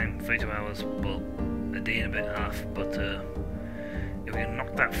long time, 32 hours, but a day and a bit half, but if we can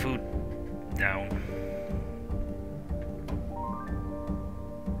knock that food down,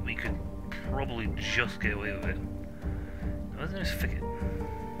 we could probably just get away with it. What's this Ficket?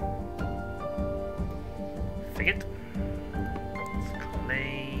 Ficket? It's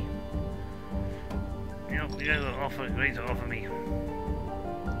clay. You know, you guys are ready to offer me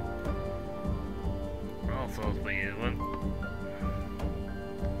all sorts, but you won't.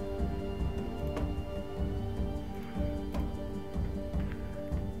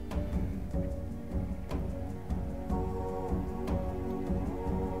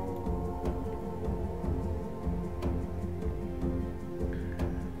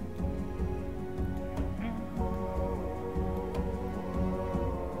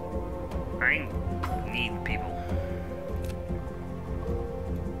 I need people.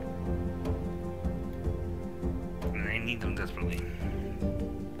 And I need them desperately.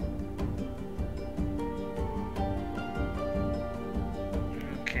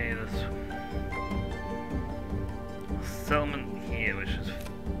 Okay, let's settlement here, which is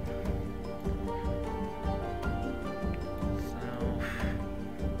south,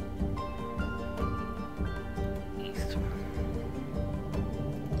 east.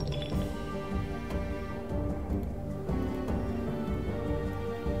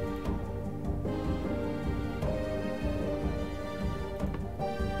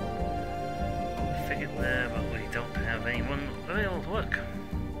 work.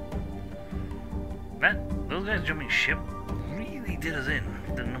 Those guys jumping ship really did us in,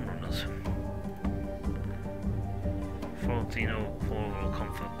 did a number on us. 1404 overall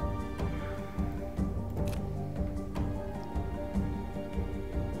comfort.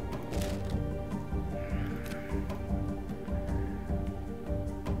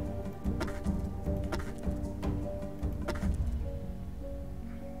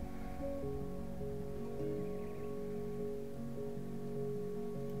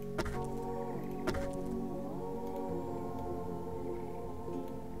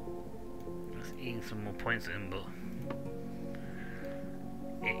 Some more points in, but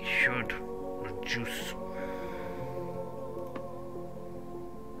it should reduce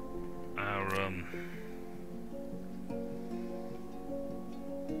our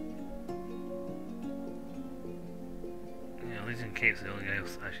Elysian Cape's the only guy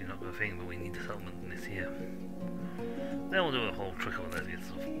who's actually not got a thing, but we need the settlement in this here. Then we'll do a whole trickle of that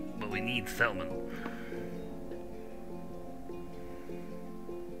stuff, but we need settlement.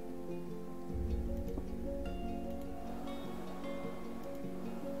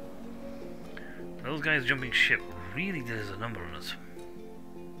 Those guys jumping ship really did us a number on us.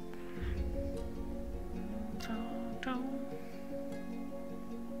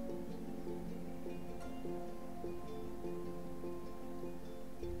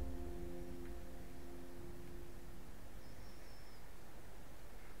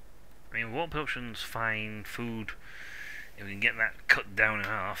 I mean, water production's fine, food, if we can get that cut down in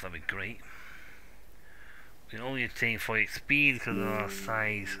half, that'd be great. We can only attain 48 speed because of our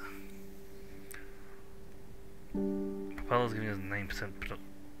size. Propeller's giving us 9%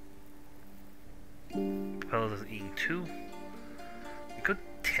 Propeller's is eating 2. We could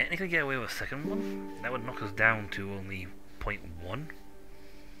technically get away with a second one. That would knock us down to only 0.1.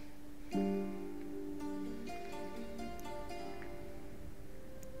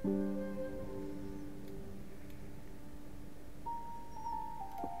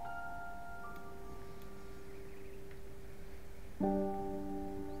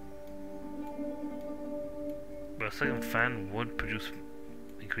 But a second fan would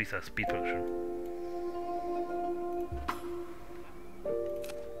increase our speed production.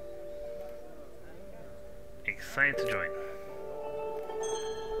 Excited to join.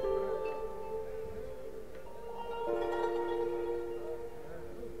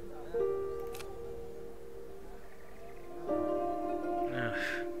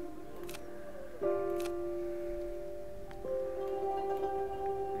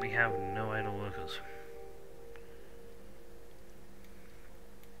 We have no idle workers.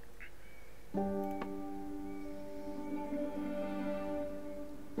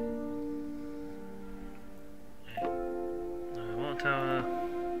 Water tower,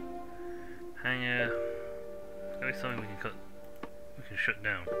 hangar. There's something we can shut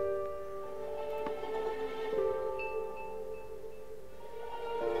down.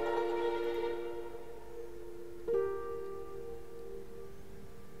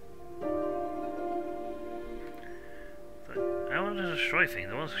 I want to destroy things.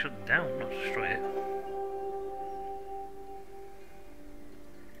 I want to shut down, not destroy it.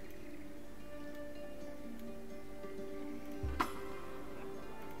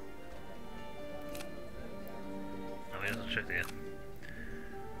 Oh, he doesn't check it.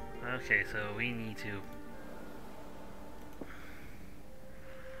 Okay, so we need to.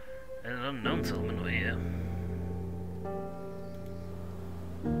 There's an unknown settlement over here.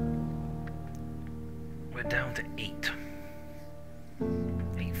 We're down to 8.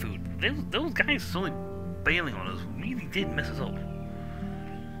 8 food. Those guys only bailing on us really did mess us up.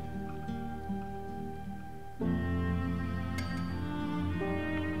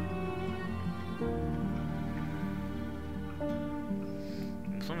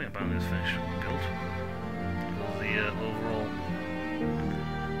 Something about this finished build. The overall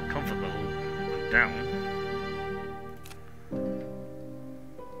comfort level went down.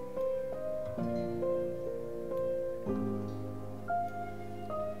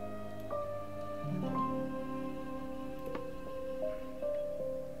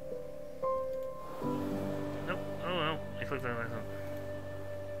 Click that last one.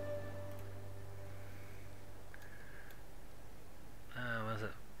 Where's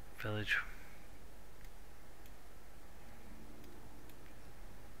it? Village.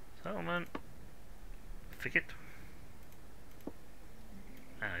 Settlement. Thicket.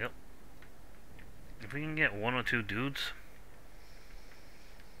 There we go. If we can get 1 or 2 dudes.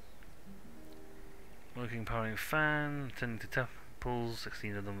 Working powering fan, tending to temples,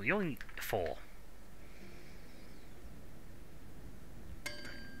 16 of them. You only need 4.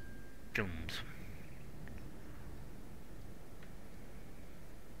 Guns.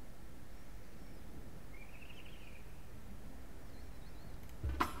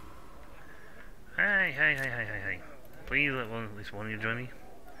 Hey. Please let at least one of you join me.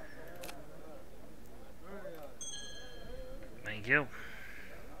 Thank you.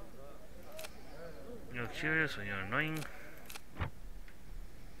 You're curious or you're annoying.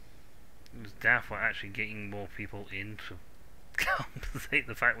 It's daft for actually getting more people in to compensate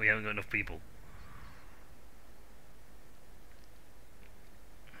the fact we haven't got enough people.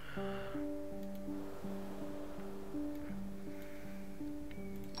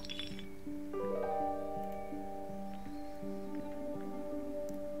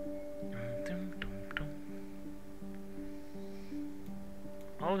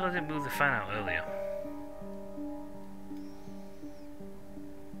 Oh, I didn't move the fan out earlier.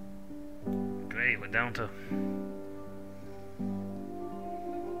 Great, we're down to...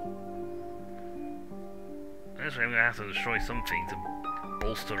 That's why I'm going to have to destroy something to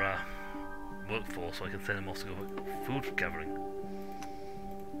bolster our workforce so I can send them off to go for food gathering.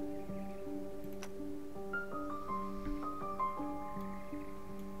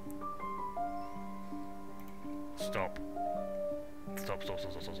 Stop.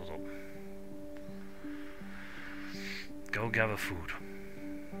 Go gather food.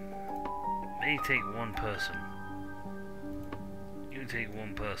 May take one person. You take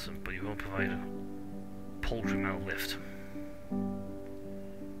one person, but you won't provide a paltry amount of lift.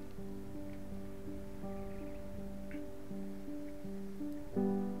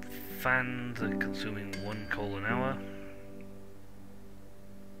 Fans are consuming 1 coal an hour.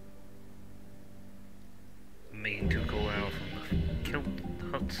 Making 2 coal an hour from the kilt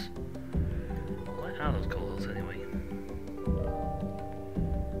huts. What are those coal huts anyway?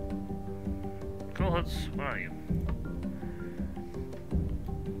 Coal huts, where are you?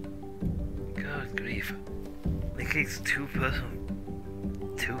 Good grief. It takes 2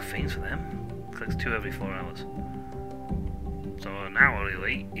 things for them. It clicks 2 every 4 hours. So an hourly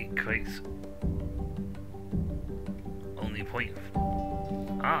rate equates only point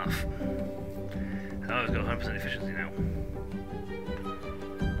half. Oh, it's got 100% efficiency now.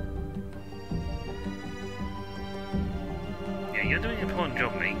 Yeah, you're doing an important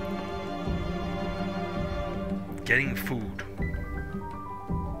job, mate. Getting food.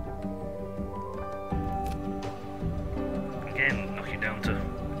 Again, knock you down to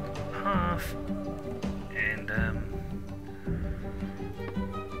half. And,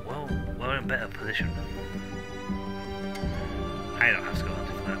 well, we're in a better position. I don't have to go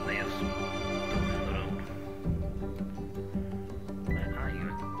hunting for that, they just build it on their own. Where are you?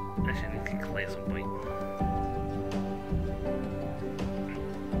 Actually, I need to clear some point.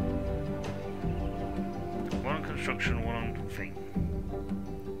 One on construction, one on thing.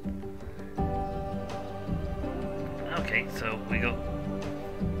 Okay, so we got...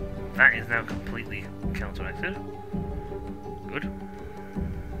 That is now completely counteracted. Good.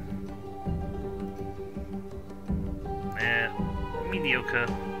 Mediocre.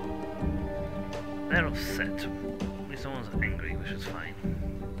 They're upset. At least no one's angry, which is fine.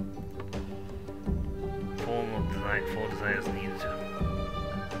 4 desires needed.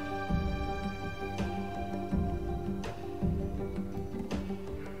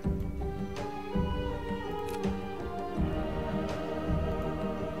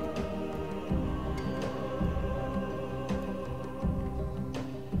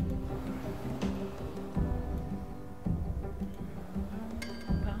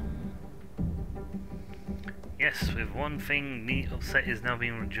 Yes, with one thing, the upset is now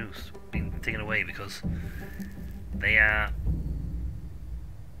being reduced, being taken away because they're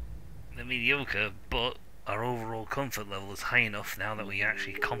mediocre, but our overall comfort level is high enough now that we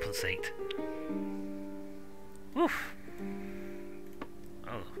actually compensate. Woof!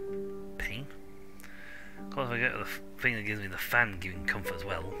 Oh, pain. Of course, I get the thing that gives me the fan giving comfort as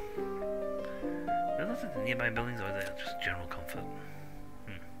well. Are those the nearby buildings or is that just general comfort?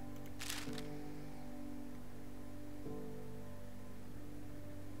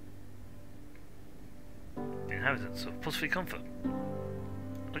 Inhabitants of plus 3 comfort.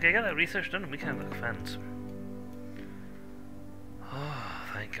 Okay, I got that research done and we can have the fans. Oh,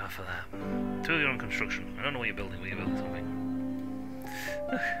 thank God for that. 2 of you are on construction. I don't know what you're building, but you're building something.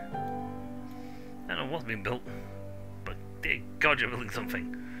 I don't know what's being built, but dear God, you're building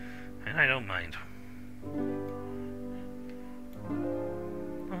something. And I don't mind.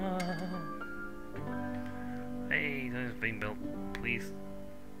 Hey, that's being built. Please.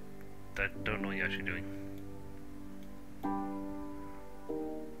 I don't know what you're actually doing. I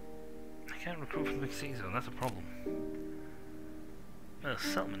can't recruit for the big city zone, that's a problem. There's a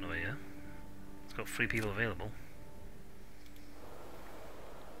settlement over here. It's got 3 people available.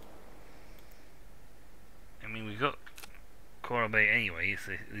 I mean, we've got Coral Bay anyway, it's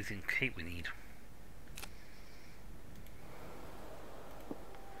in Cape we need.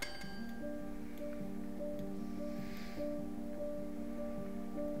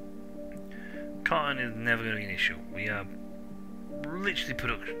 cotton is never going to be an issue. We are literally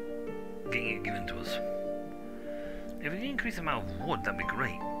getting it given to us. If we can increase the amount of wood, that'd be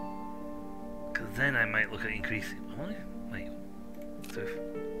great. Because then I might look at increasing... Wait. So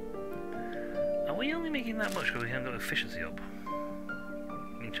are we only making that much because we haven't got efficiency up?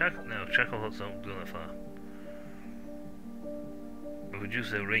 I mean, charcoal huts don't go that far. But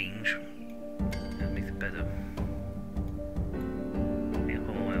reduce their range. That makes it better. Yeah,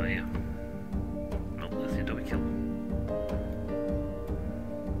 hold on while here. Nope, that's the adobe kill.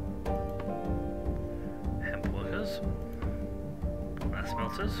 Hemp workers. Glass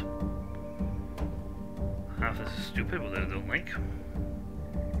smelters. Half this is stupid, but I don't like.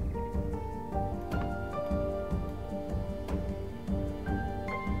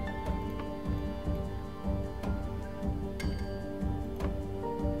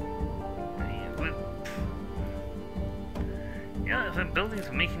 Yeah, if that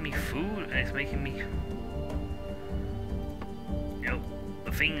building's making me food and it's making me, you know,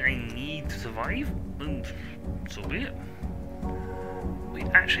 the thing I need to survive, then so be it. We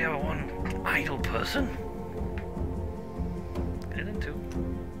actually have one idle person. Get into.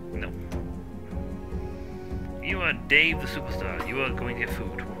 No. You are Dave the Superstar. You are going to get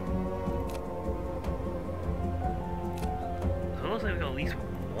food. So it looks like we've got at least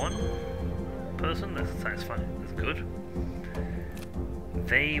one person. That's satisfying. That's good.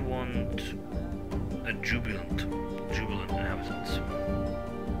 They want a jubilant inhabitants.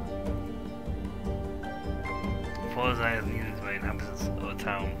 Forza is needed by inhabitants of a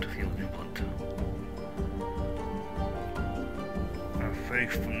town to feel jubilant. Very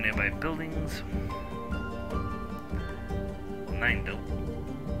from nearby buildings. 9 don't.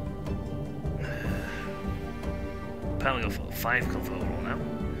 Apparently got 5 comfort overall now.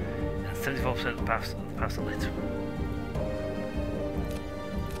 And 74% of the paths are lit.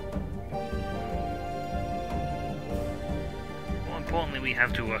 More importantly, we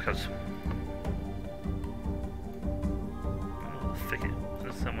have 2 workers. Oh, thicket.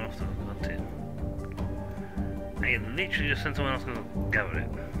 There's someone else to hunt it. I literally just sent someone else to gather it.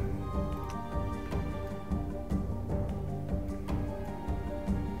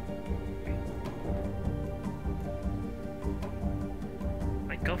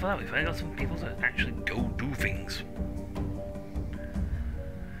 Thank God for that, we've finally got some people to actually go do things.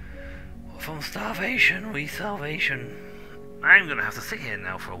 From starvation, salvation. I'm gonna have to sit here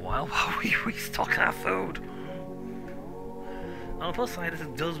now for a while we restock our food. On the plus side, this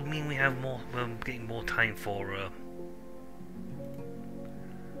does mean we're getting more time for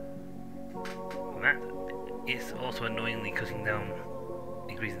that. It's also annoyingly cutting down,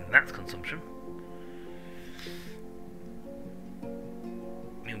 increasing that consumption. I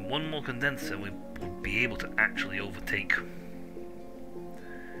mean, one more condenser we would be able to actually overtake.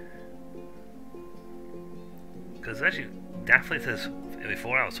 Because actually, definitely says every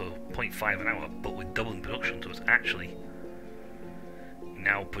 4 hours, so 0.5 an hour, but with doubling production, so it's actually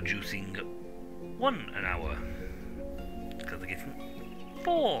now producing 1 an hour. Because they're getting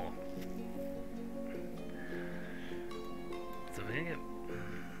 4. So we get.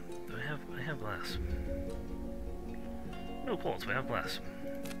 I have glass. No quartz, we have glass.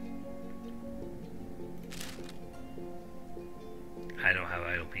 I don't have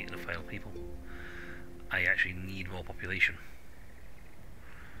enough idle people. I actually need more population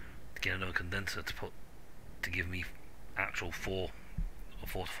to get another condenser to give me actual 4 or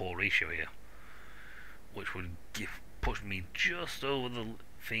 4 to 4 ratio here, which would push me just over the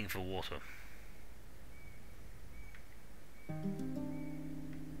thing for water.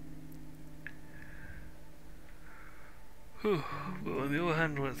 But on the other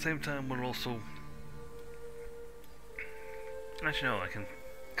hand, at the same time, we're also... Actually no, I can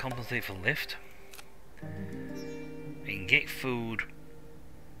compensate for lift. I can get food,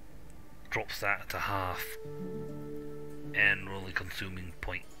 drops that to half, and we're only consuming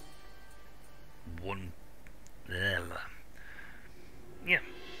 0.1... Yeah,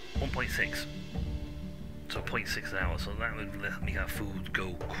 1.6. So 0.6 an hour, so that would let me have food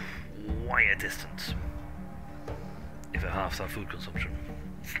go quite a distance if it halves our food consumption.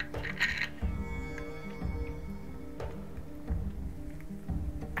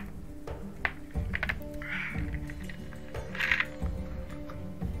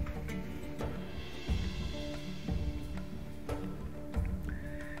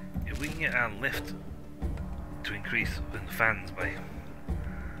 If we can get our lift to increase in the fans by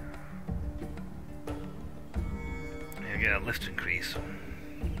get a lift increase.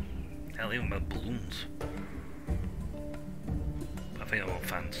 Hell, even my balloons. I think I want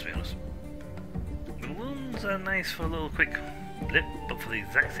fans, to be honest. Balloons are nice for a little quick split, but for the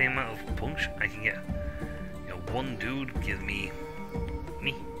exact same amount of punch, I can get, you know, one dude gives me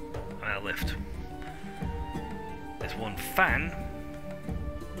a lift. This one fan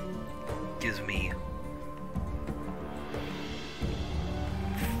gives me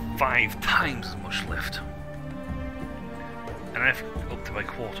 5 times as much lift, and I've up to my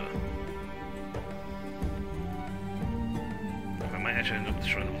quarter. I might actually end up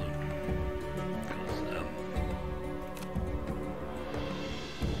destroying the balloon.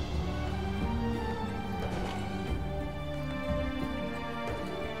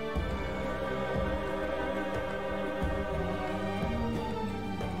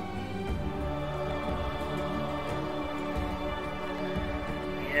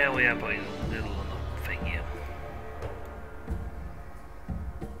 Yeah, we are putting a little thing here.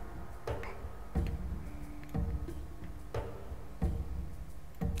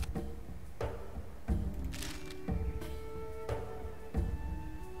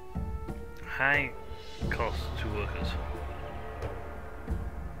 High cost to workers.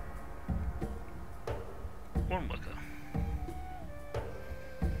 1 worker.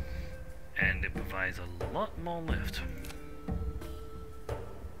 And it provides a lot more lift.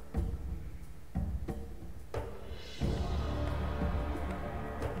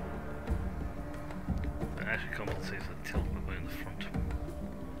 Actually compensates for the tilt we're putting in the front.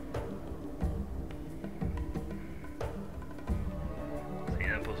 See,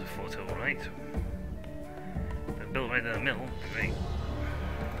 that pulls it 4 tilt right. If I build right in the middle, great.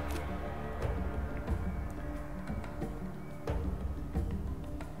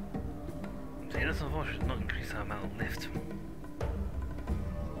 See, that's unfortunate, does not increase our amount of lift.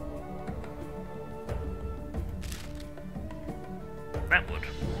 That would.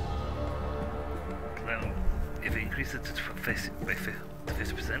 If it increases it to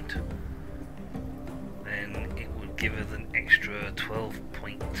 50%, then it would give us an extra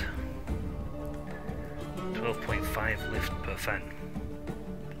 12.5 lift per fan.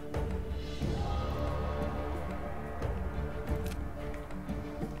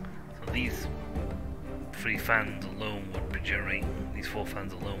 So these 3 fans alone would be generating, these 4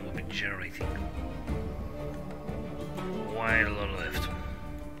 fans alone would be generating quite a lot of lift.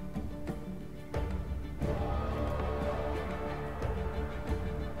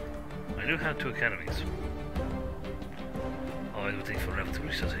 I do have 2 academies. Oh, it would take forever to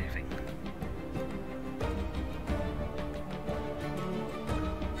research anything.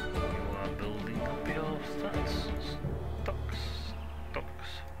 You are building up your stocks.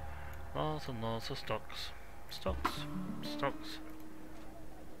 Lots and lots of stocks.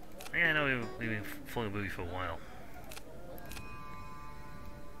 Yeah, I know we've been following the movie for a while.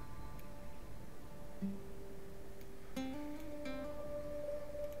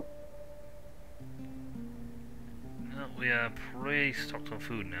 We are pretty stocked on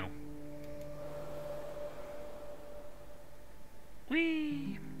food now.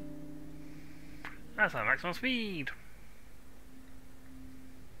 Whee! That's our maximum speed!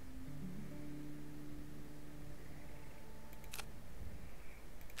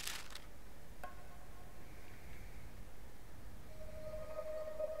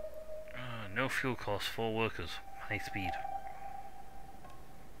 No fuel cost, 4 workers. High speed.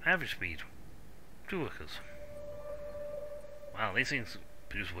 Average speed, 2 workers. Wow, these things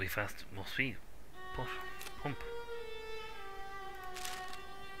produce way fast, more speed. Push, pump.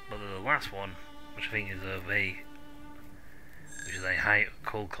 But the last one, which I think is which is a high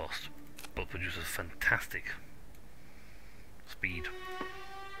coal cost, but produces fantastic speed.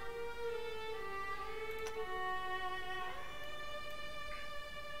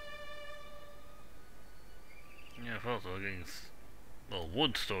 Yeah, I've also getting, well,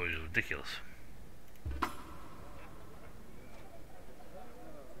 wood storage is ridiculous.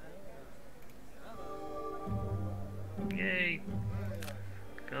 Yay!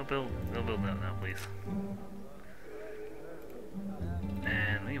 Go build that now, please.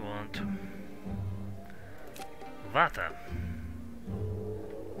 And we want Vata.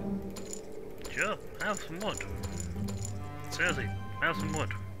 Sure, have some wood. Seriously, have some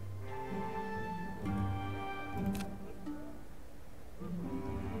wood.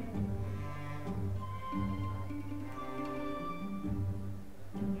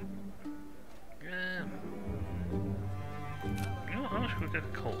 How much could we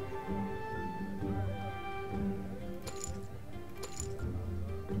get coal?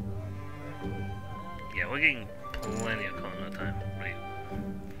 Yeah, we're getting plenty of coal at a time. Right.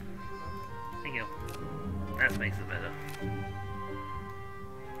 Thank you. That makes it better.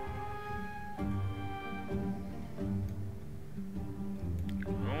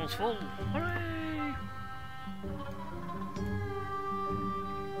 Almost full. Hooray!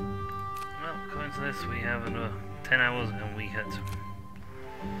 into this, we have another 10 hours and we hit.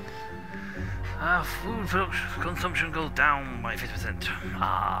 Our food production consumption goes down by 50%.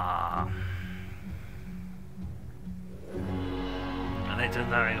 And it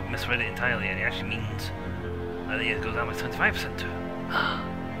turns out I misread it entirely, and it actually means that it goes down by 25%.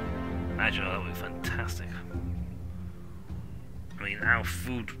 Imagine that would be fantastic. I mean, our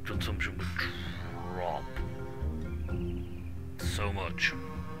food consumption would drop so much.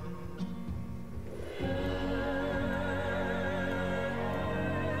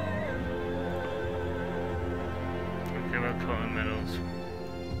 Okay, well, cotton metals.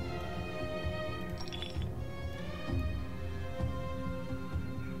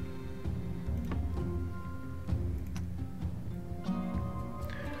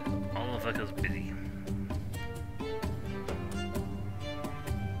 All of us busy.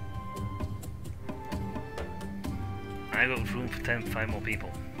 I got room for 5 more people.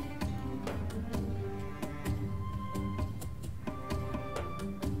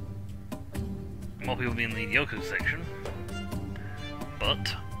 More people being in the Yoku section,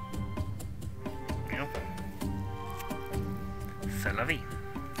 but you know, c'est la vie.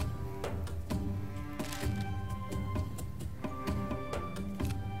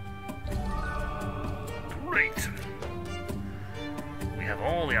 Great. We have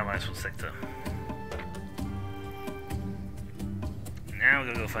all the allies from the sector. Now we're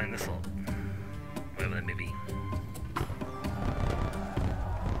gonna go find this lot, wherever they may be.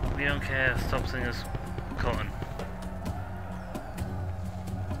 We don't care, stop sending us cotton.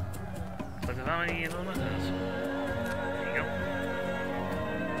 But if how many of them there you go.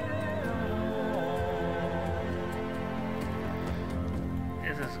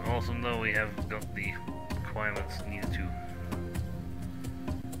 This is awesome though, we have got the requirements needed to. Do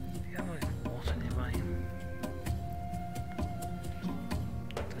you have like water nearby?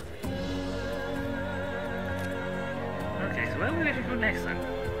 Okay, so where will we actually go next then?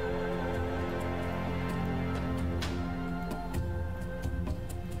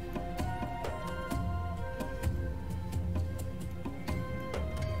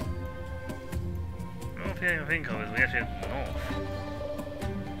 The only thing I think of is we actually have north.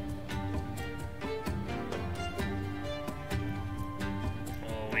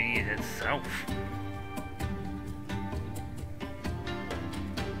 Or we need to head south.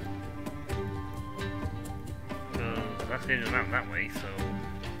 Because that's the end of the map that way, so...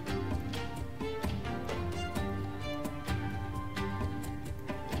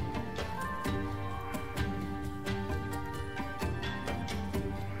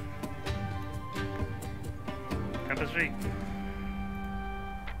 Street.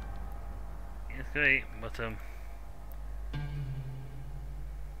 It's great, but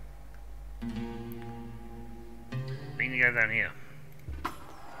bring the guy down here.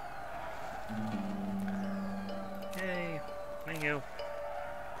 Yay, thank you.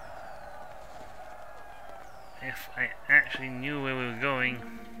 If I actually knew where we were going.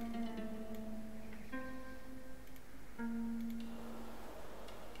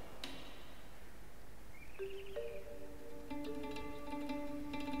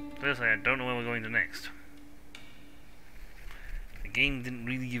 Firstly, I don't know where we're going to next. The game didn't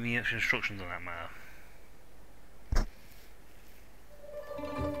really give me extra instructions on that matter.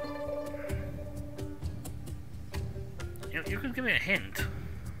 You could give me a hint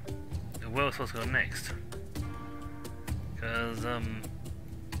of where we're supposed to go next. Because, the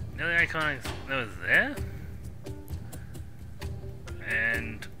other icon that was there,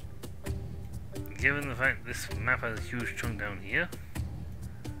 and given the fact this map has a huge chunk down here,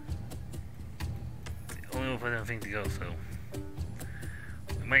 only one other thing to go, so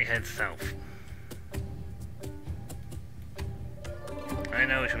we might head south. I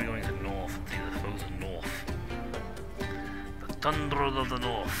know we should be going to north and see the foes of north. The tundra of the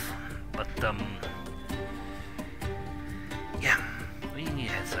north. But yeah, we need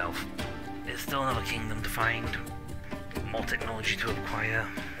to head south. There's still another kingdom to find, more technology to acquire.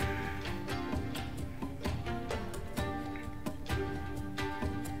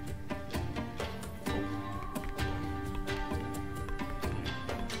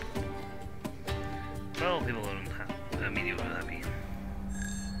 Well, people don't have immediately happy.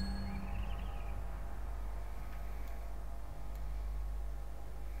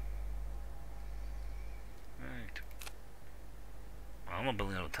 Right. Well, I'm not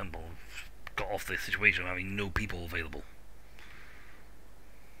building out a temple. I've got off this situation of having no people available.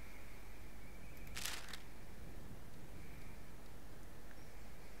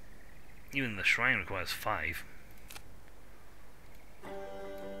 Even the shrine requires 5.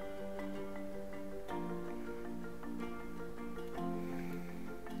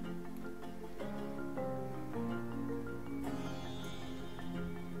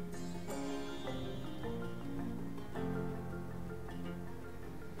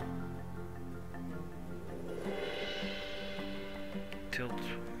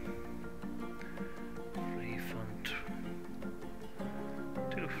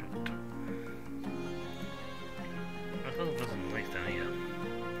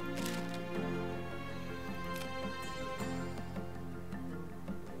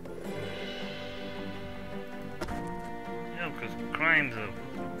 crime's a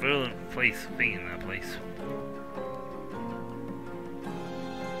virulent thing in that place.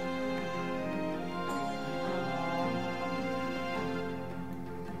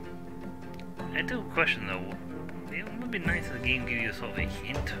 I do question though, it would be nice if the game gave you sort of a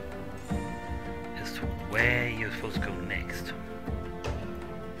hint as to where you're supposed to go next.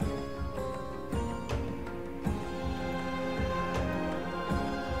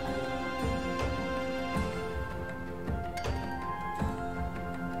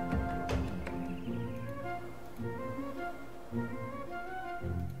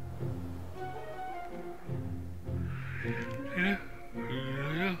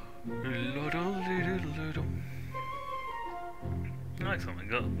 Excellent, we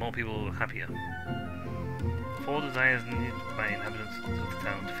got more people happier. 4 desires needed by inhabitants of the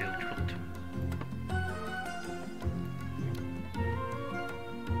town to feel truth.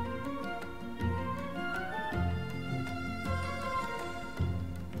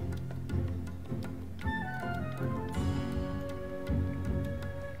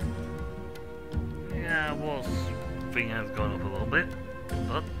 Yeah, War's thing has gone up a little bit,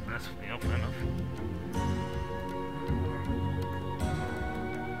 but that's, you know, fair enough.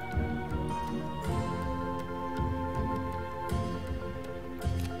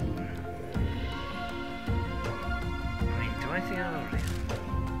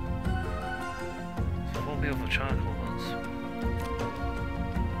 For charcoal ones.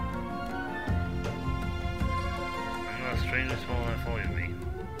 I'm not strangely small enough for you, me.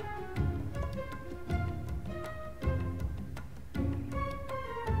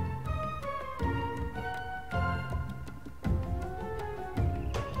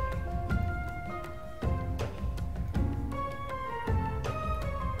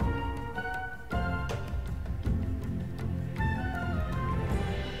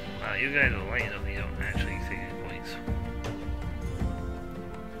 Wow, you guys are light enough, you don't actually take any points.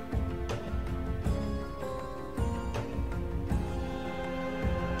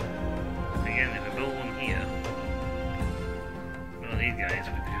 Again, if we build one here, one of these guys,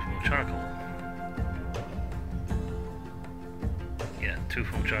 we could use more charcoal. Yeah, 2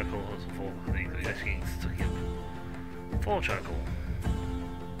 from charcoal, 4. I think we guys getting stuck in 4 charcoal.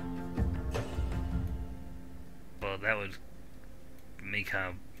 But that would make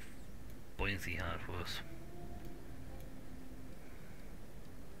our buoyancy hard for us.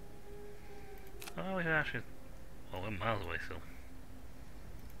 Oh, we should actually... Oh, we're miles away still.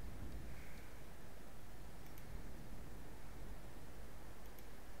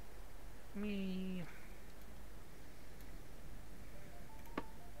 Me.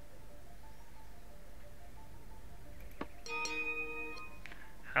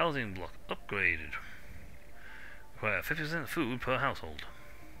 Housing block upgraded. Require 50% food per household.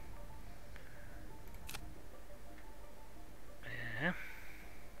 Yeah.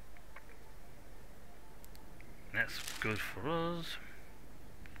 That's good for us.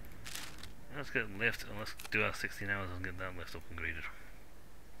 Let's get a lift and let's do our 16 hours and get that lift upgraded.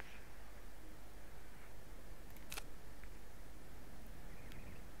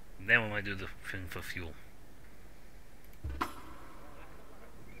 Then we might do the thing for fuel.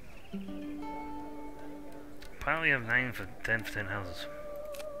 Apparently we have 9 for 10 houses.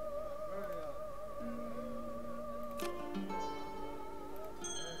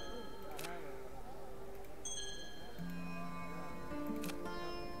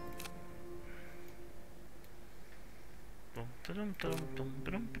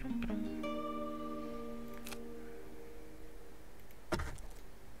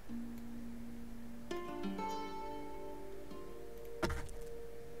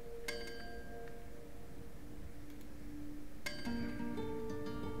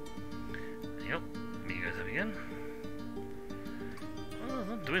 Yep, meet you guys up again. Well, it's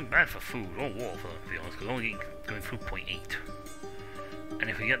not doing bad for food or water, to be honest, because we're only going through 0.8. And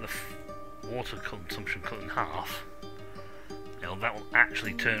if we get the water consumption cut in half, you know, that will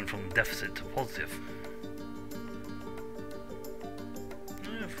actually turn from deficit to positive.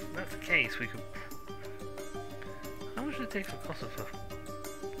 If that's the case, we could... How much does it take for cost of...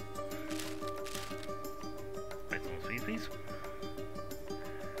 Right, on speed, please.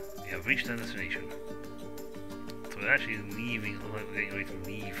 We have reached our destination. So we're actually leaving, like we're getting ready to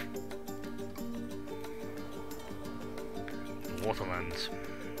leave the waterlands.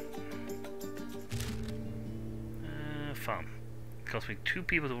 Farm. It costs me 2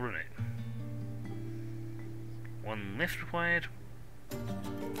 people to run it. 1 lift required.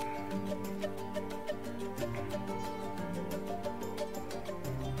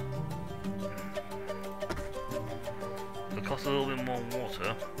 It costs a little bit more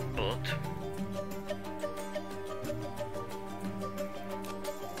water, but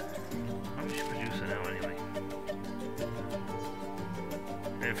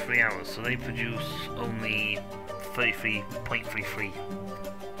 3 hours, so they produce only 33.33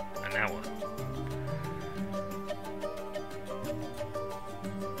 an hour.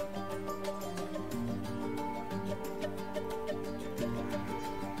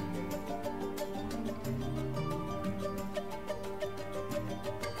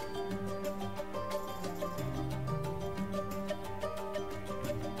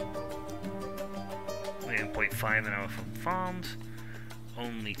 .5 an hour from farms,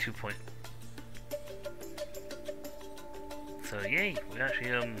 only 2 point. So yay, we're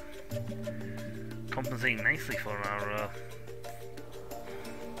actually compensating nicely for our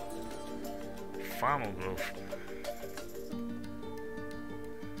farmer growth.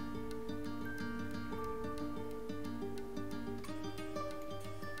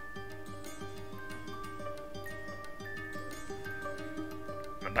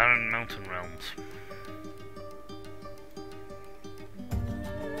 The barren mountain realms.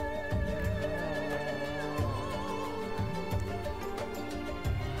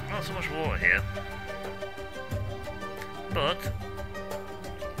 Not so much water here, but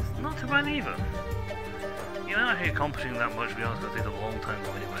it's not too bad either. You're not actually accomplishing that much, we honest, because it takes a long time to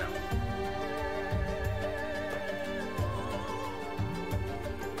go anywhere.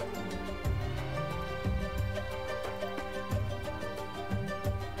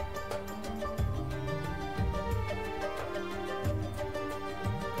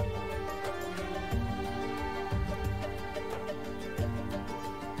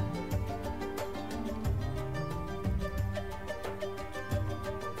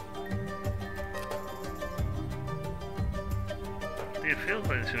 It feels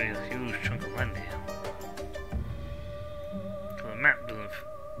like there's really a huge chunk of land here. So the map doesn't. It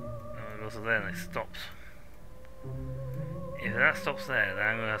goes to there and it stops. If that stops there, then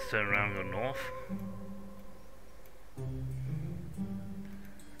I'm going to have to turn around and go north.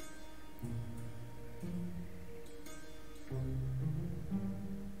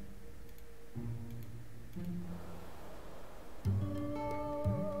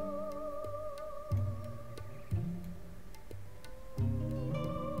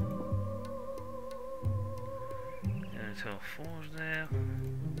 Until forge there.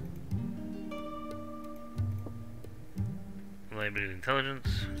 Library of Intelligence.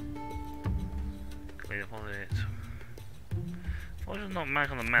 Clear deposit. Forge is not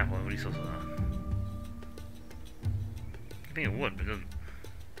marked on the map. What resources are? I think it would, but it doesn't.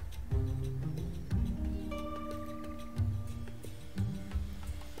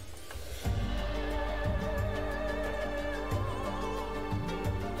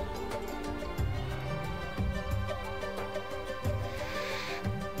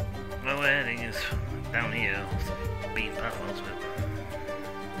 Where we're heading is down here, off the beaten path most of it.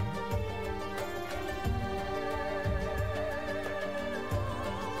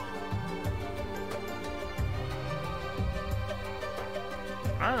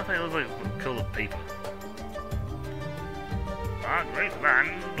 I don't think it looks like colored paper. Ah, great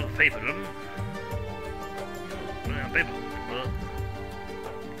land of paperdom. Paper, but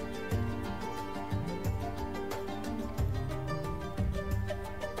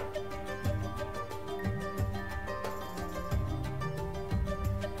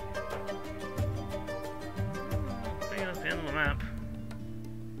the end of the map.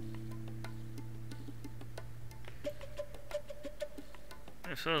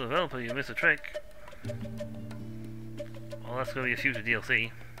 If so, developer, you missed a trick. Well, that's going to be a future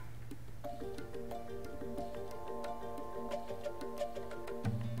DLC.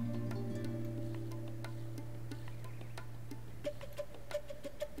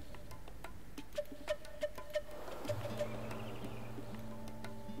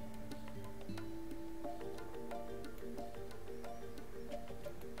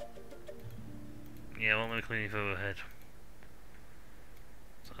 Yeah, won't let me clean any further ahead.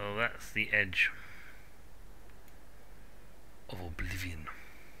 So that's the edge of oblivion.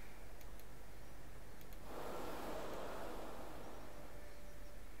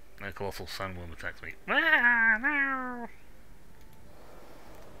 A colossal sandworm attacks me. Ah, no!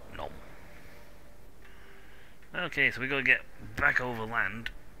 Nom. Okay, so we gotta get back over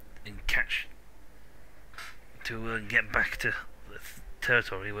land and catch to get back to the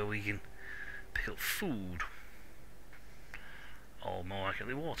territory where we can pick up food, or more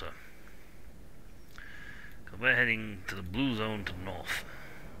accurately water. So we're heading to the blue zone to the north,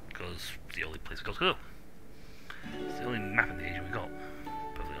 because it's the only place we've got to go. It's the only map in the age we got,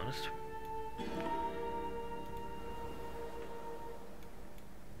 perfectly honest.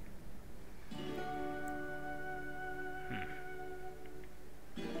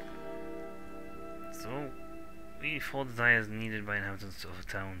 So we 4 desires needed by inhabitants of a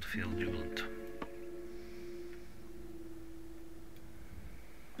town to feel jubilant.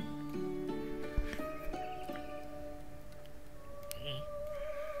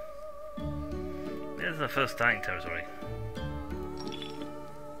 This is the first dying territory.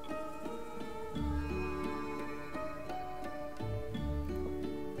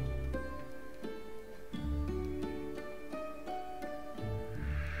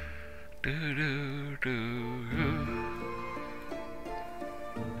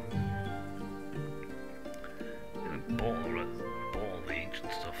 Ball the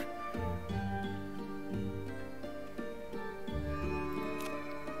ancient stuff.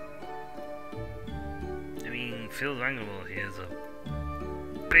 I mean, Field of Angerville here is a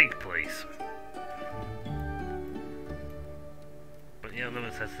big place. But yeah, then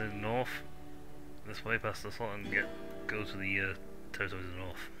it heads to the north, this way past the slot, and go to the territory to the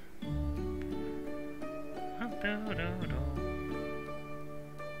north.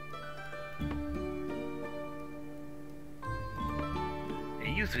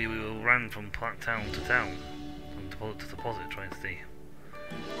 Usually we will run from town to town, from deposit to deposit, trying to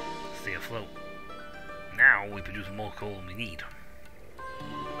stay afloat. Now we produce more coal than we need.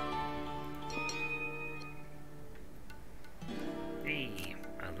 Hey,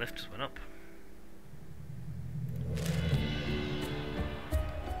 our lift just went up.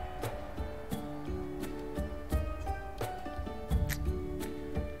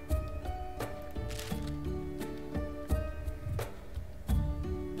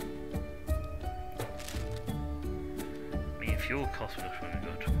 Fuel cost looks really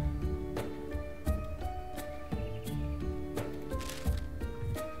good.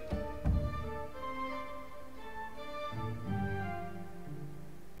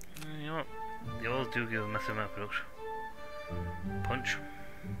 You know what? The oils do give a massive amount of production. Punch.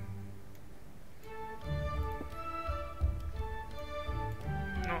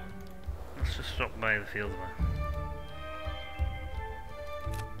 No. Let's just stop by the field man.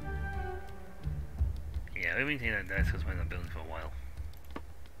 Yeah, we've been taking that dice because we've been in that building for a while.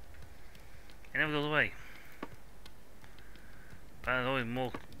 It never goes away. But there's always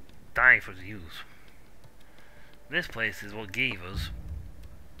more dye for us to use. This place is what gave us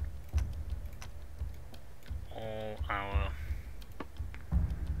all our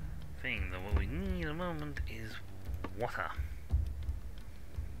things. And what we need at the moment is water.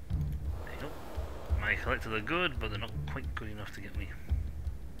 There you go. My collectors are good, but they're not quite good enough to get me.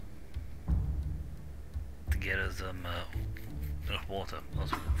 Get us enough water,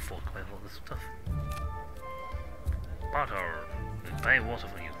 else we can afford quite a lot of this stuff. Butter! We'll buy water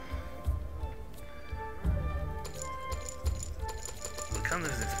for you. Well,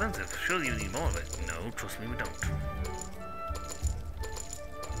 Kansas is expensive. Surely you need more of it. No, trust me, we don't.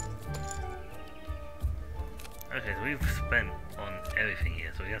 Okay, so we've spent on everything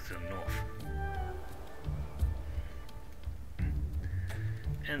here, so we have to go north.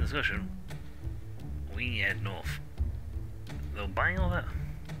 End discussion. We head north. They'll buy all that.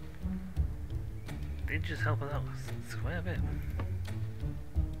 They just help us out. It's quite a bit.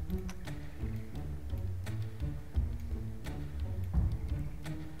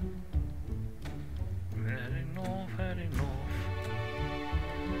 Heading north, heading north.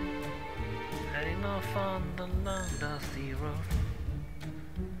 Heading north on the long dusty road.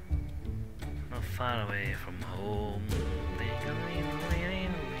 Not far away from home.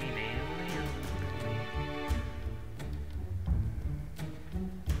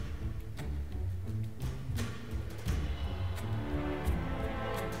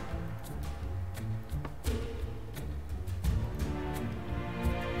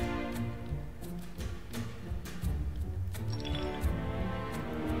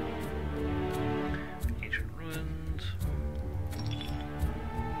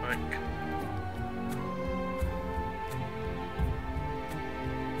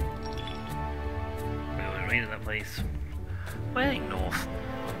 That place. We're heading north.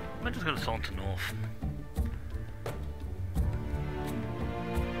 We're just going to saunter north.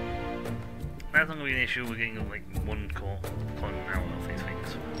 That's not going to be an issue. We're getting like 1 corn an hour of these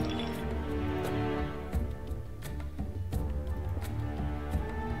things.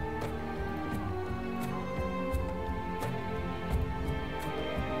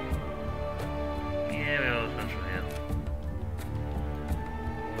 Yeah, we are essentially here.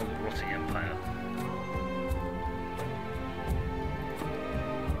 Rotting Empire.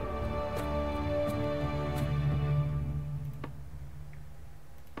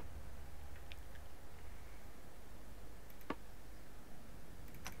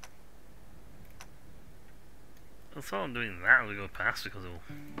 I thought I'm doing that as we go past because it'll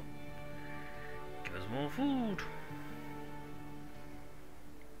give us more food.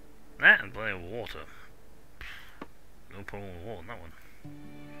 That and plenty of water. No problem with water on that one.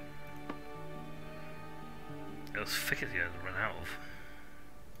 Those thickets here to run out of.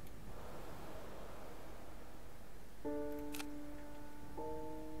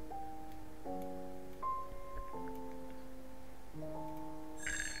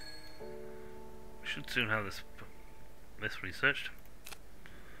 We should soon have this researched.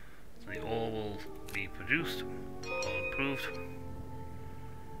 So the ore will be produced or improved.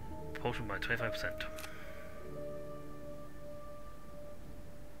 Potion by 25%.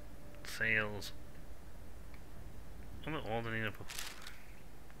 Sales. I'm not ordering a.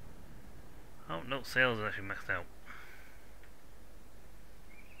 Oh no, sales is actually maxed out.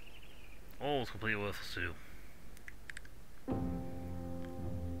 All is completely worthless to do.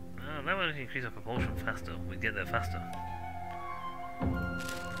 That would increase our propulsion faster. We get there faster.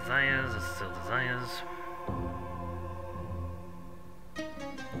 Desires are still desires.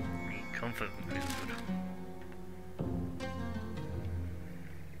 Comfort increase is good.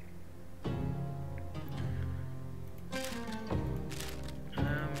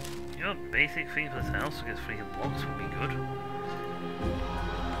 You know, basic thing for this house to get freaking blocks would be good.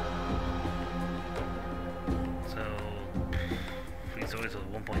 So, 3 stories of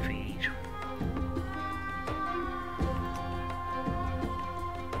 1.3 each.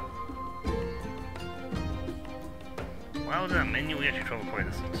 Why was that menu? We actually travel quite a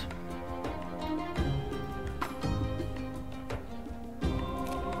distance.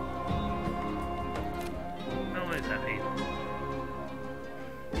 Nobody's happy.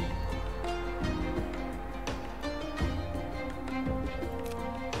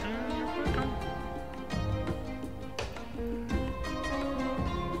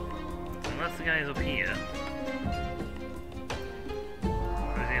 Unless the guy is up here.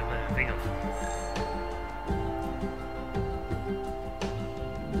 What is he able to think of?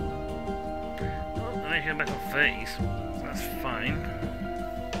 Well, I get back on 30s, so that's fine.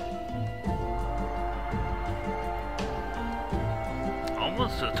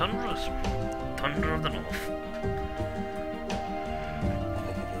 Almost to the tundras. Tundra of the North.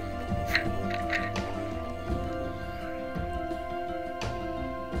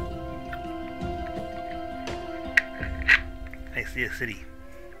 I see a city.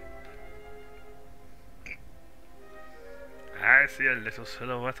 I see a little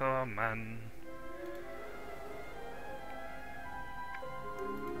silhouette of a man.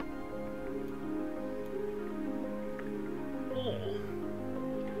 Oh,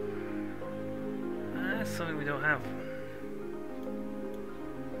 that's something we don't have.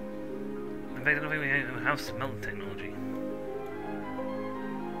 In fact, I don't think we even have smelt technology.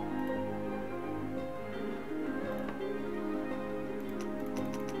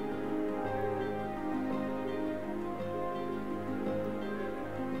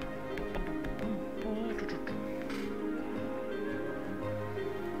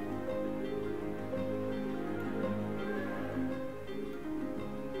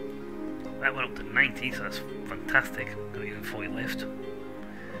 That went up to 90, so that's fantastic. Got even 40 lift.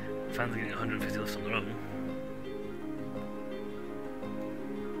 Fans are getting 150 lifts on their own.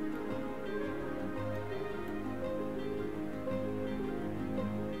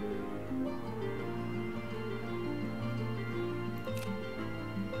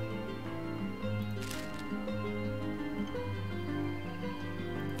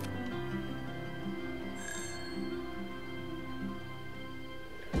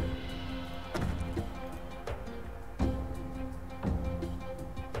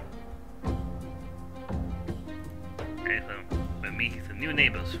 We're meeting some new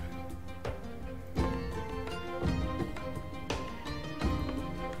neighbours.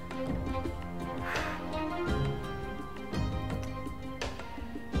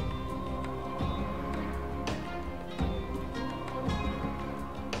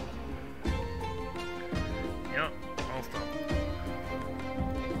 Yep, I'll stop.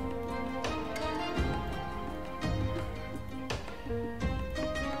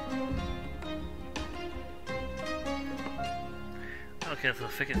 Okay, so I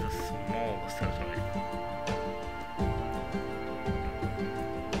think it's a small territory.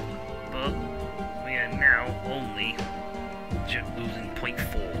 But we are now only losing 0.4.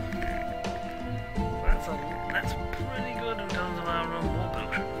 That's pretty good in terms of our own war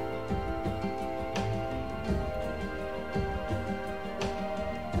production.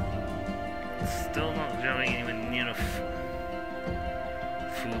 Still not generating anywhere near enough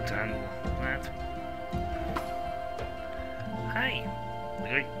food to handle that. Hi! The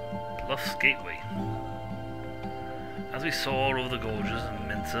Great Bluffs Gateway. As we soar over the gorges and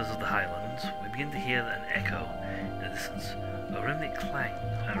menses of the highlands, we begin to hear an echo in the distance, a rhythmic clang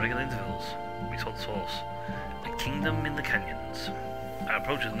at regular intervals. We sought the source, a kingdom in the canyons. Our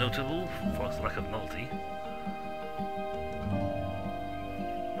approach is notable for its lack of novelty.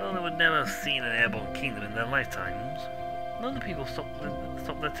 Though they would never have seen an airborne kingdom in their lifetimes, none of the people stopped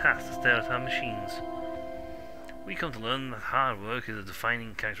their task to stare at our machines. We come to learn that hard work is a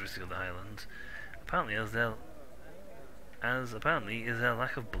defining characteristic of the highlands, apparently is their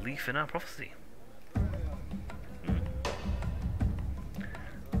lack of belief in our prophecy.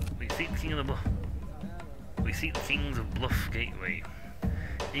 We seek the kings of Bluff Gateway,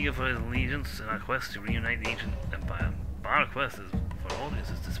 eager for his allegiance in our quest to reunite the ancient empire. But our request for an audience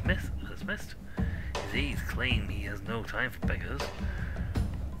is dismissed. His aides claim he has no time for beggars.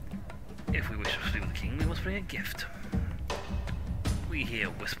 If we wish to speak with the king, we must bring a gift. We hear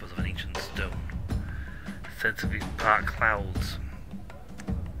whispers of an ancient stone, said to be part clouds.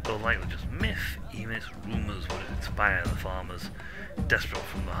 Though likely just myth, even its rumours would inspire the farmers, desperate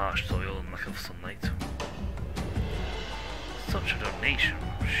from the harsh soil and lack of sunlight. Such a donation,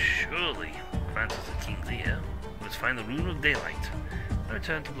 surely, grants us the king's ear. We must find the rune of daylight and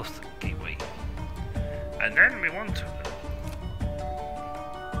return to Bluster Gateway. And then we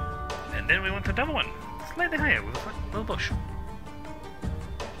want another one, slightly higher with a little bush.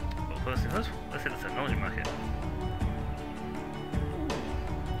 But first things first, let's hit the technology market.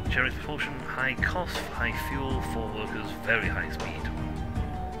 Cherry's propulsion, high cost, high fuel, 4 workers, very high speed.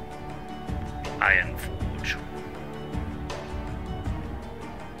 Iron Forge.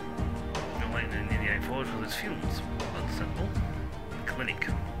 No light in the Iron Forge with its fumes. Understandable. Clinic.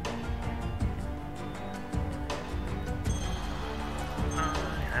 I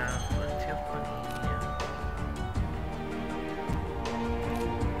have plenty of money.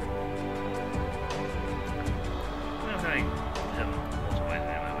 Okay. Also wait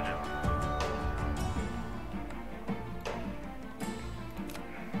there, would you?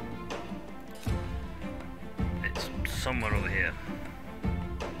 It's somewhere over here.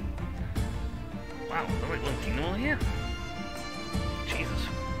 Wow, there's like one kingdom over here? Jesus.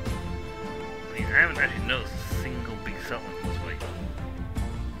 I mean, I haven't actually noticed a single big settlement this way.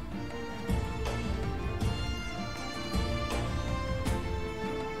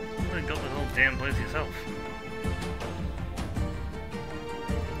 You got this whole damn place yourself.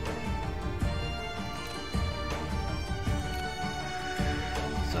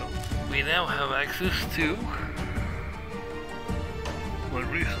 So, we now have access to, well,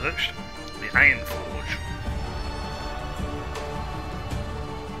 researched, the Iron Forge.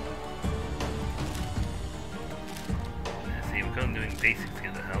 Let's see, we're currently doing basics to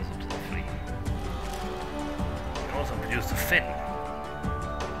get the house up to the fleet. We can also produce a fin.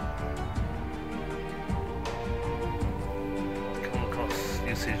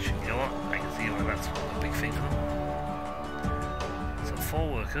 Usage, you know what? I can see why that's a big thing for them. So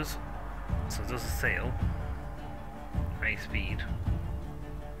 4 workers, so it does a sail, high speed,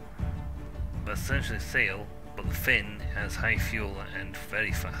 but essentially sail, but the fin has high fuel and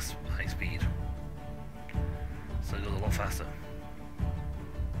very fast, high speed. So it goes a lot faster.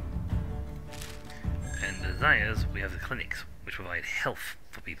 And desires, we have the clinics, which provide health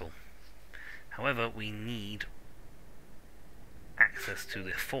for people. However, we need access to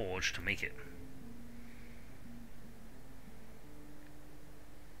the forge to make it.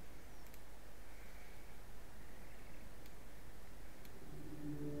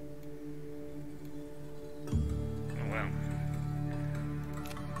 Oh wow.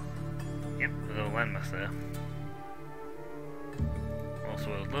 Yep, there's a landmass there.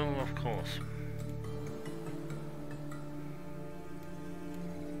 Also a little off course.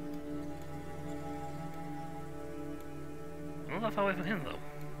 Not that far away from him, though.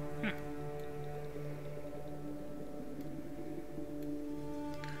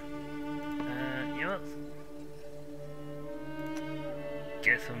 You know what?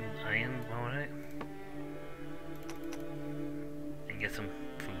 Get some iron while we're at it. And get some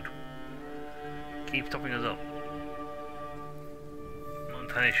food. Keep topping us up. Not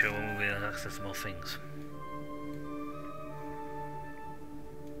entirely sure when we'll be able to access more things.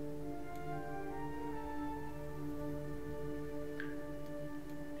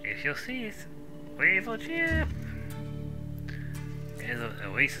 If you'll see it, wave or cheer. There's an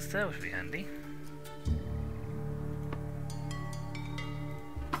oasis there, which would be handy.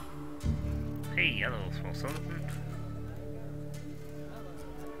 Hey, hello, small something.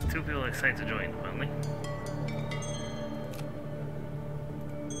 2 people are excited to join, apparently.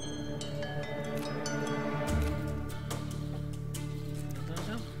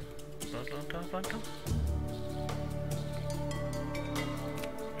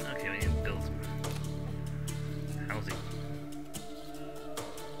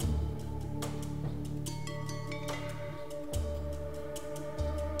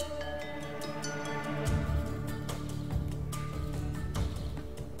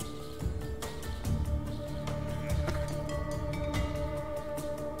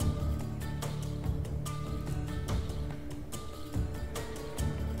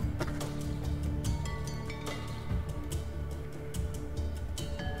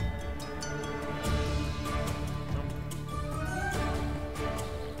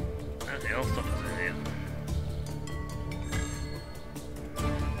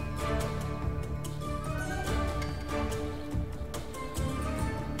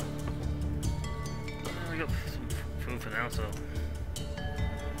 for now, so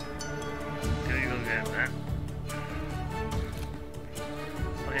go get that.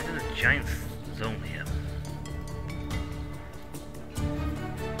 Okay, there's a giant zone here.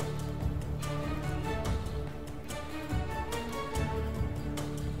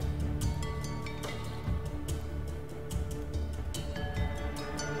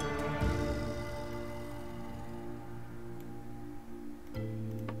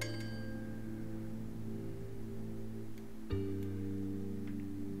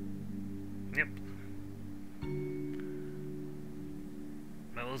 Yep.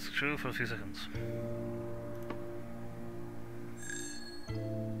 That was true for a few seconds.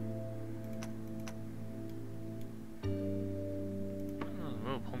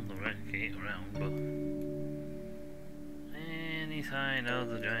 We'll pump the gate around, but any sign of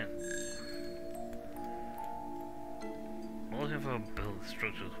the giant. I'm looking for build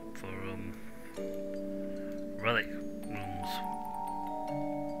structures for relic rooms.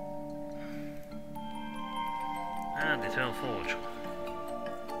 And Eternal Forge.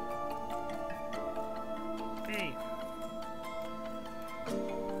 Hey.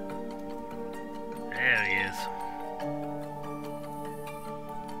 There he is.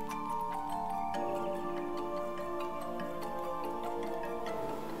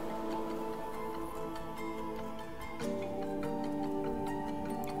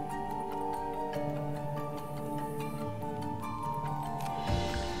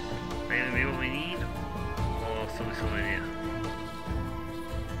 Maybe what we need, or something in here.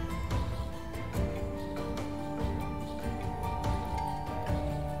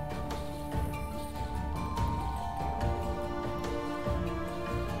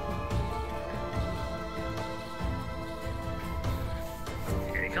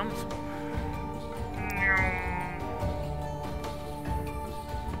 Here he comes.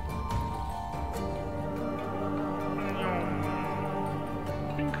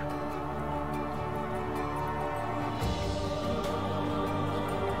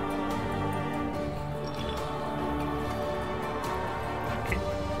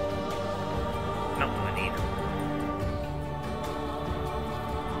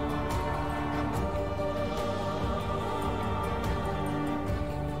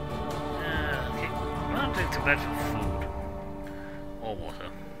 Too bad for food or water.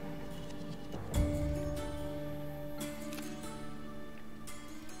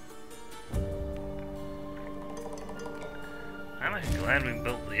 I'm actually glad we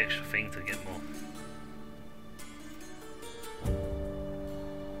built the extra thing to get more.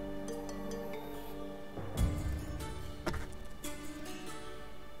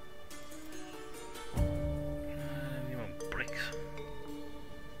 You want bricks?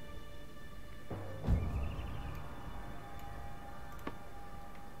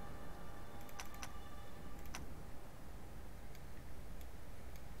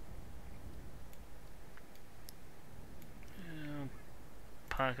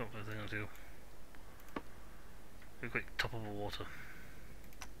 Park up for a thing or two. Do a quick top of the water.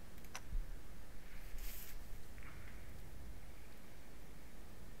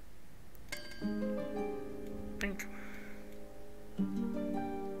 Pink.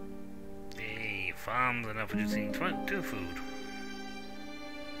 Hey, farms are now producing 22 food.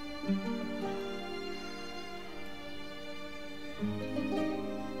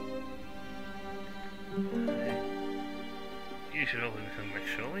 You should hopefully become back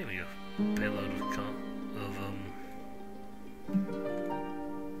shortly with your payload of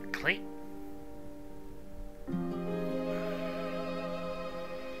clay.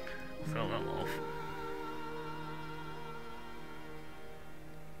 Sell that off.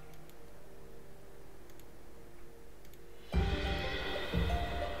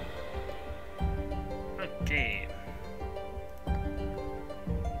 Okay.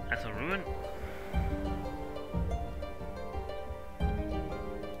 That's a ruin.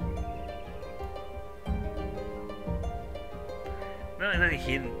 Not exactly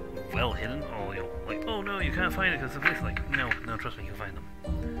hidden, well hidden, or you're like, oh no, you can't find it because the police. Like, no, trust me, you can find them.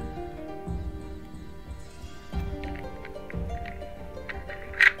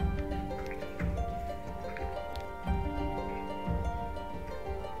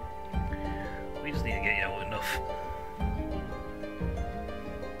 We just need to get you out enough.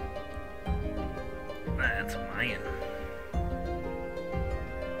 That's mine.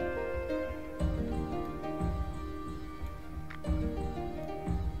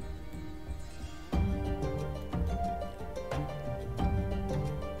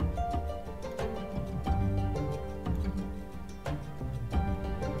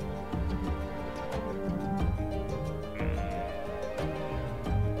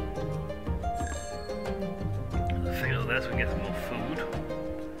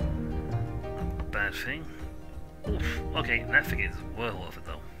 bad thing. Oof, okay, that frigate is well worth it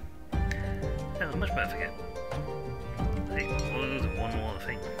though. That's a much better frigate. Hey, all those are one more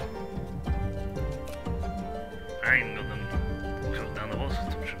thing. I ain't got them shut down the water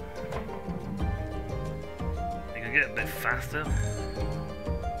consumption. You can get a bit faster.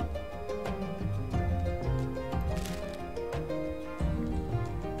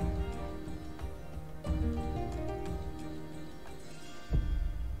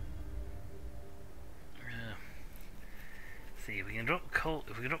 See, if we can drop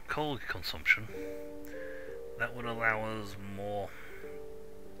coal consumption, that would allow us more.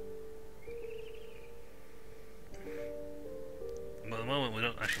 But at the moment we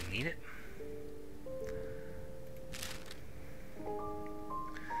don't actually need it.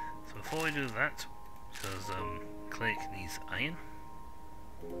 So before we do that, because Clay needs iron,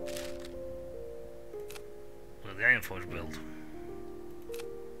 well, the Iron Forge build.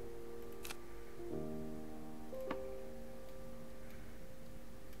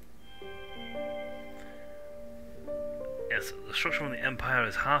 Yes, the structure from the Empire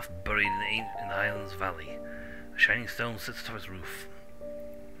is half buried in the Highlands Valley. A shining stone sits atop its roof.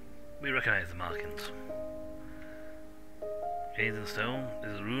 We recognize the markings. Gained in stone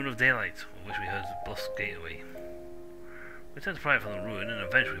is the Rune of Daylight, of which we heard Bluff's Gateway. We intend to pry it from the ruin and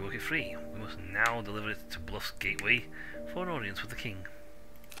eventually work it free. We must now deliver it to Bluff's Gateway for an audience with the king.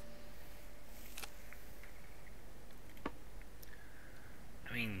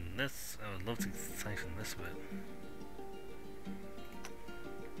 I mean, I would love to siphon this bit.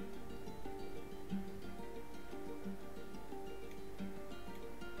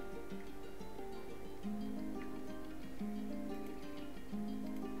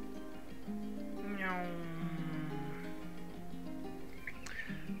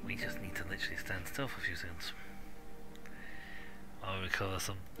 We just need to literally stand still for a few seconds. I'll recover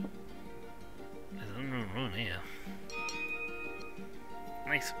some. There's an rune here.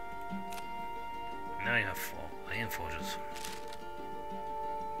 Nice. Now you have 4 iron forges.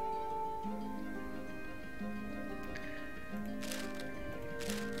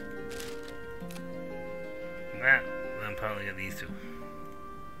 That, then apparently get these 2.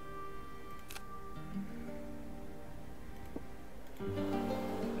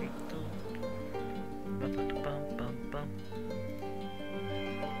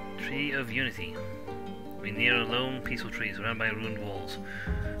 Tree of Unity. We near a lone, peaceful tree surrounded by ruined walls.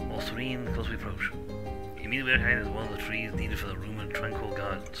 All serene the closer we approach. Immediately behind is one of the trees needed for the rumored tranquil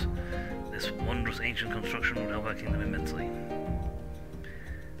gardens. This wondrous ancient construction would help our kingdom immensely.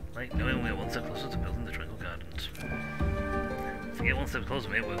 Like knowing we are one step closer to building the tranquil gardens. If we get one step closer,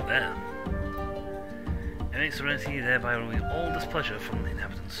 maybe we're there. Eminent serenity thereby remove all displeasure from the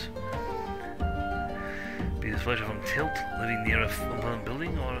inhabitants. Be this pleasure from tilt, living near a unpleasant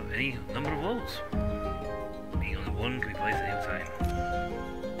building, or any number of woes. Being only one can be placed at any time.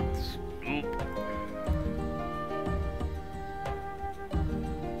 Oop.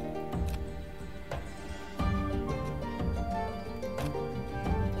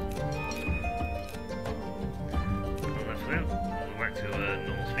 Well, that's it. We'll go back to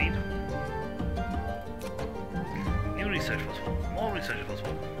normal speed. New research possible. More research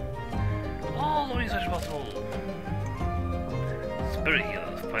possible. All the research possible. Spirit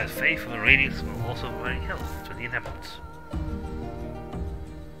healer provides faith and radiance while also providing health to the inhabitants.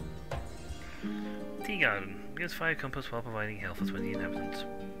 Tea garden gives fire compass while providing health to the inhabitants.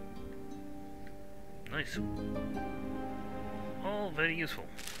 Nice. All very useful.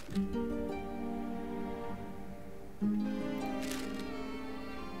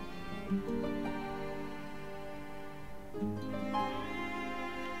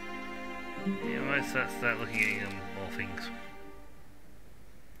 Yeah, I might start looking at more things.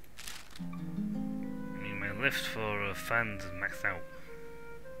 I mean, my lift for fans is maxed out.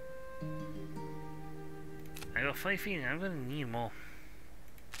 I got 5 feet, I'm gonna need more.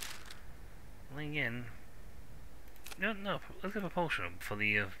 Well, again, no, let's get propulsion for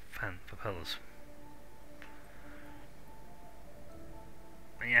the fan propellers.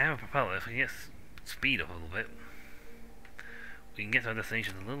 I mean, I have a propeller. If we get speed up a little bit, we can get to our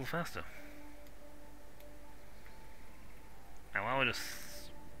destination a little faster. Now while we're just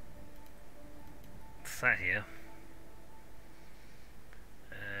sat here,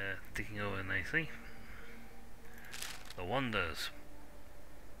 ticking over nicely, the wonders.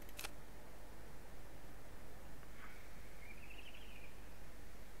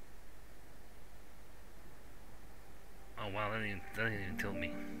 Oh wow, that didn't even tilt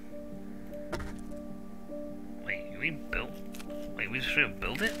me. Wait, we built? Wait, we just should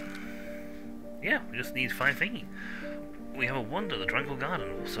build it? Yeah, we just need 5 thingy. We have a wonder, the Tranquil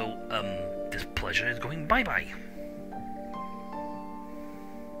Garden. So, This pleasure is going bye-bye.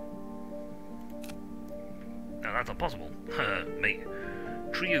 Now that's not possible. Mate.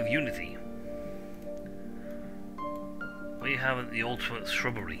 Tree of Unity. We have the ultimate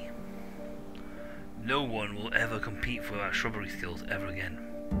shrubbery. No one will ever compete for our shrubbery skills ever again.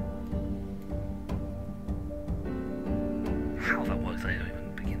 How that works, I don't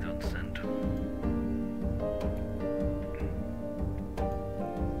even begin to understand.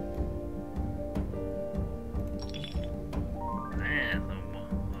 There's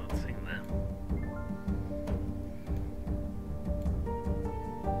a thing there.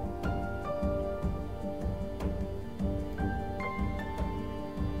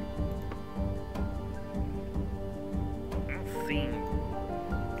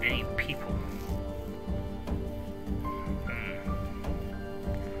 Any people. I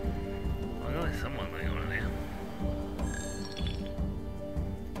know there's someone going on here.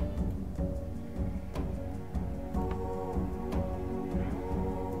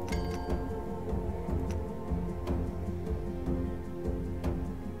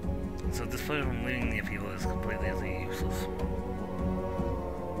 So this photo from living near people is completely useless.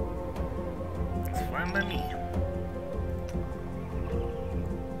 It's fine by me.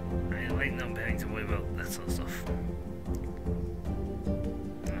 I like not having to worry about that sort of stuff.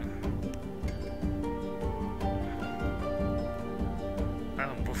 I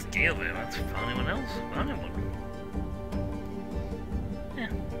haven't plus scale there, that's found anyone else? Found anyone? Yeah,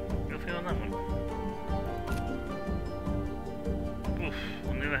 go feel on that one. Oof,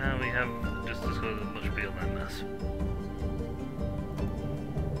 on the other hand we have just as good as much beyond that mess.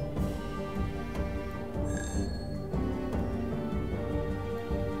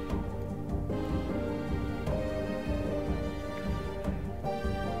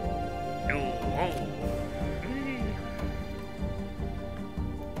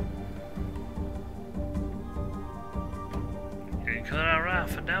 Cut our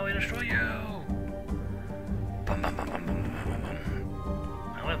wrath, and now we destroy you! Bum, bum, bum, bum, bum, bum,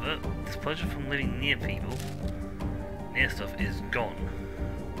 bum. However, this pleasure from living near people, near stuff, is gone.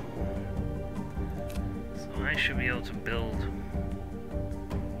 So I should be able to build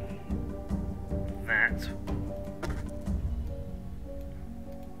that.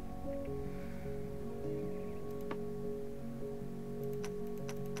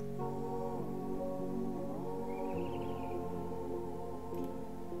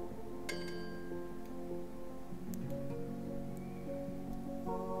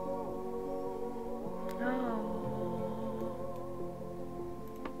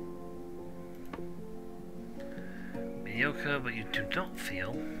 Mediocre, but you do not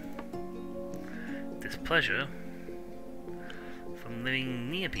feel displeasure from living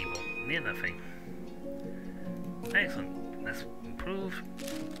near people, near that thing. Excellent. Let's improve.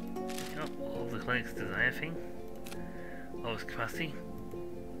 All the clinics desire thing. Lowest capacity.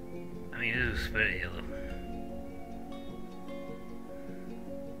 I mean, it is spirit here though.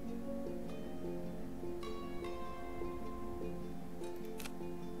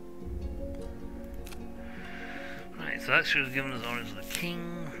 So that should have given us Orders of the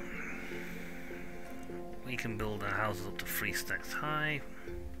King. We can build our houses up to 3 stacks high.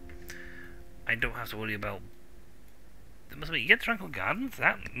 I don't have to worry about... There must be... You get Tranquil Gardens?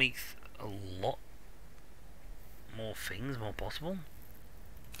 That makes a lot more things more possible.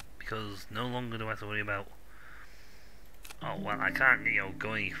 Because no longer do I have to worry about... Oh, well, I can't,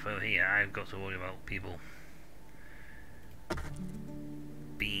 go any further here. I've got to worry about people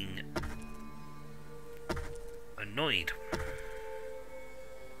being annoyed.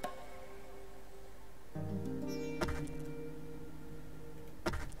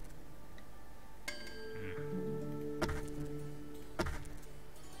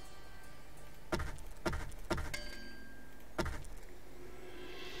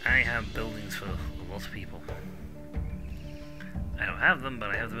 I have buildings for lots of people. I don't have them, but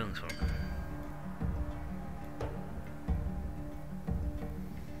I have the buildings for them.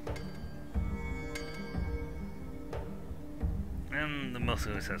 And the most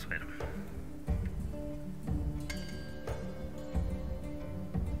of it satisfied them.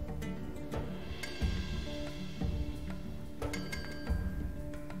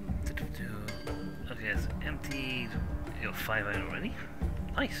 Okay, it's empty. You got 5 out already.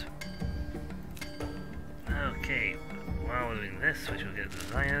 Nice. Okay, while we're doing this, which will get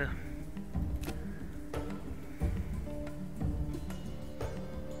desire.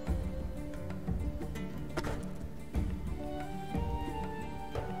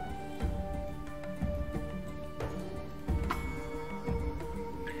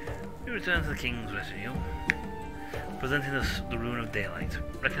 We return to the King's retinue. presenting the Rune of Daylight.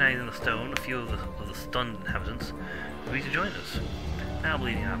 Recognizing the stone, a few of the stunned inhabitants agreed to join us. Now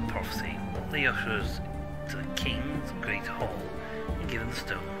believing our prophecy, they usher us to the king's great hall and give him the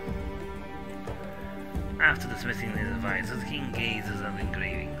stone. After dismissing his advisors, the king gazes at the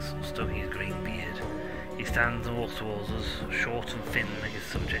engravings, stroking his green beard. He stands and walks towards us, short and thin like his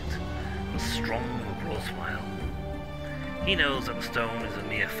subject, but strong with a broad smile. He knows that the stone is a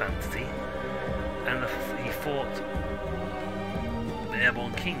mere fantasy, and he fought the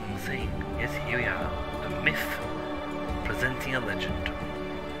airborne king, saying, "Yes, here we are, a myth presenting a legend."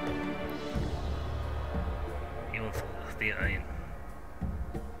 He wants the iron.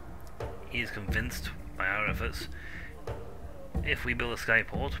 He is convinced by our efforts. If we build a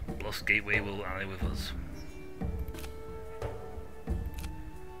skyport, Lost Gateway will ally with us.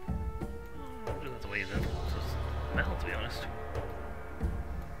 That's the way it's just metal, to be honest.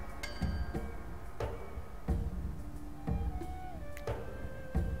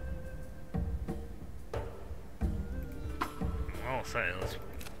 Oh, sorry, let's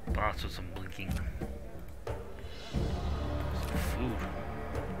barter some blinking. Some food.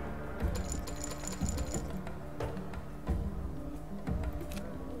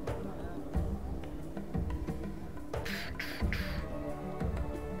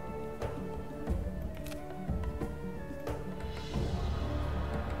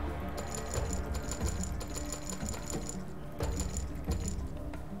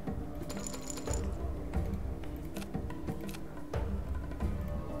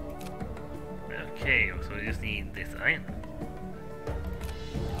 Okay, so we just need this iron.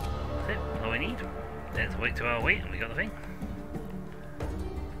 That's it, that's all we need. Let's wait 2 hours wait and we got the thing.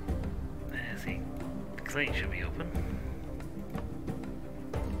 Let's see. The crate should be open.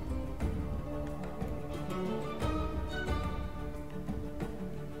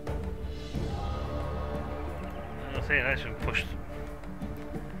 I'll say that should push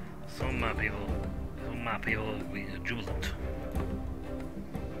some people will be jubilant.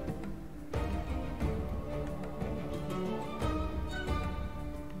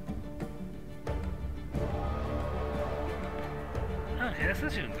 Okay, that's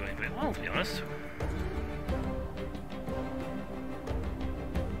actually going pretty well, to be honest.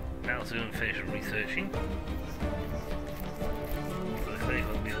 Now soon finish researching. So the clinic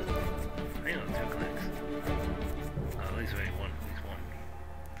will be able to... I know, 2 clinics. Oh, at least maybe one, at least one.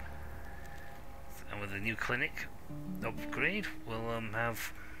 And with the new clinic upgrade, we'll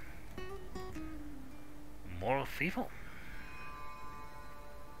have more people.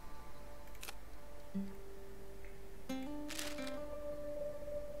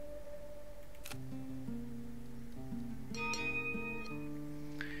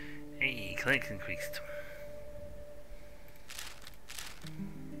 Hey, clinics increased.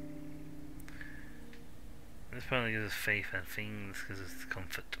 This probably gives us faith and things because it's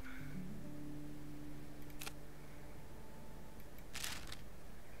comfort.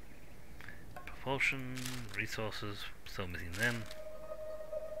 Propulsion, resources, still missing them.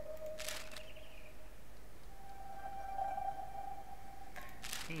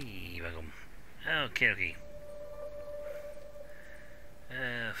 Hey, welcome. Okay.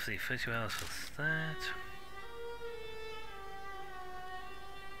 Let's see, 32 hours for that.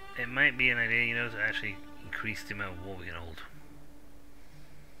 It might be an idea, you know, to actually increase the amount of water we can hold.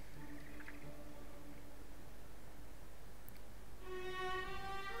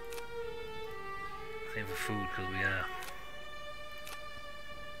 Same for food, because we are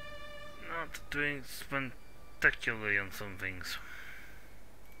not doing spectacularly on some things.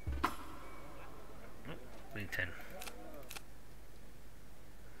 Oh, we need 10.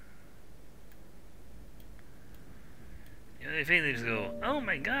 I think they just go, "Oh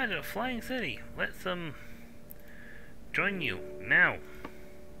my god, a flying city! Let's join you now."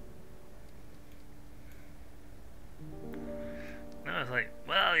 No, it's like,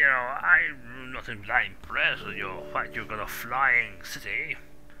 well, you know, I'm not impressed with your fact you've got a flying city.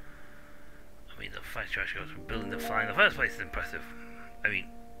 I mean, the fact you actually got to building the flying in the first place is impressive. I mean,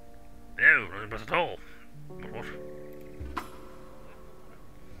 no, not impressive at all. But what?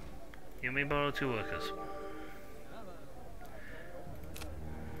 You may borrow 2 workers.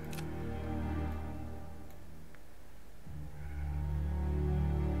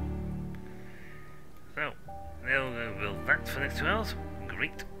 So, they'll build that for the next 2 hours.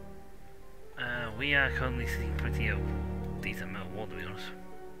 Great. We are currently seeing pretty decent amount of water, to be honest.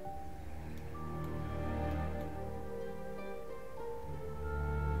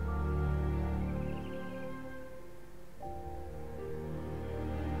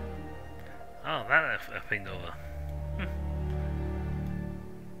 Oh, that I pinged over.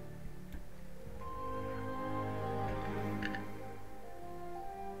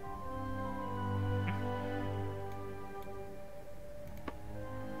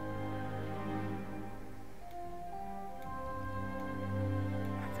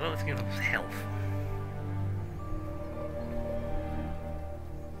 to give them health.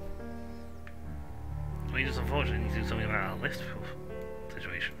 We just unfortunately need to do something about our list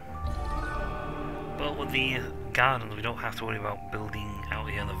situation. But with the gardens, we don't have to worry about building out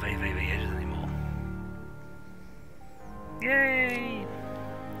here on the very, very, very edges anymore. Yay!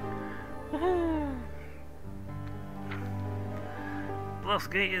 Woohoo!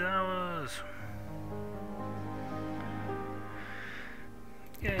 Lost Gate is ours!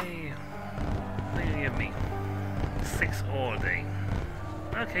 Yay! What are you gonna give me? 6 ore a day.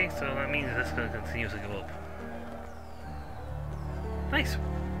 Okay, so that means that's gonna continue to go up. Nice!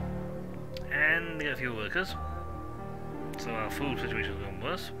 And we got a few workers. So our food situation is getting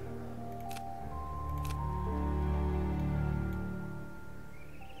worse.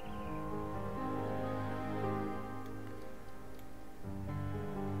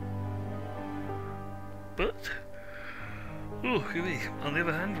 But, oh, on the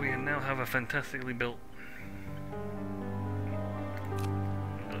other hand, we now have a fantastically built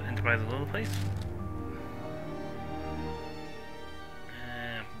enterprise all over the place.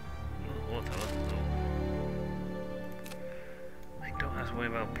 Water, so I don't have to worry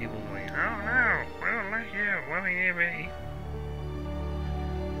about people going, oh no, I don't like you, why are you me?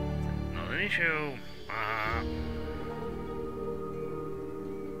 Not an issue.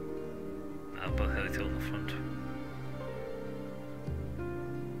 I'll put heavy tilt in the front.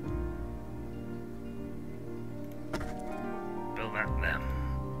 Build that there.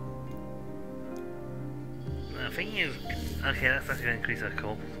 The thing is, okay, that's actually going to increase our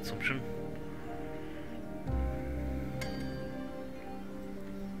coal consumption.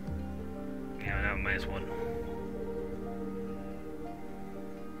 Yeah, now -1.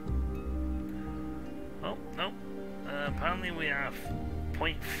 Oh, no. Apparently we are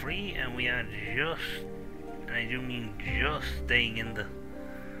 0.3 and we are just, and I do mean just, staying in the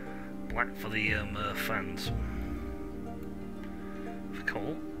black for the fans. For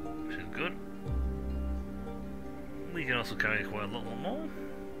coal, which is good. We can also carry quite a lot more.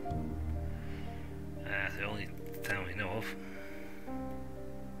 That's the only town we know of.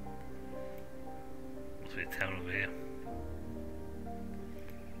 Must be a town over here.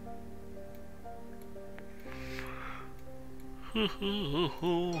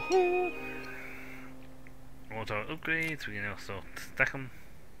 Auto upgrades, we can also stack them.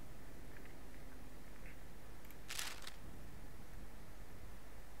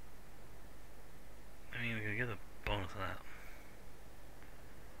 I mean, we could get a bonus of that.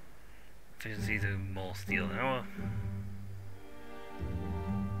 Efficiency to more steel an hour.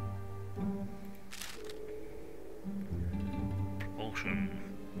 Propulsion.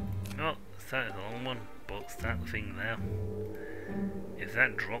 Oh, that is a long one, but start the thing there. If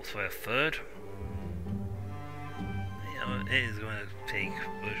that drops by a third, you know, it is going to take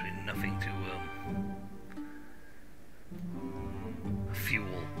virtually nothing to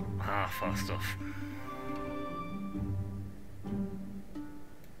fuel half our stuff.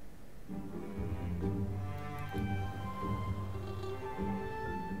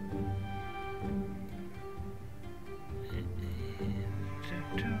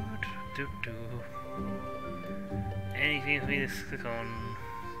 Anything for me to click on?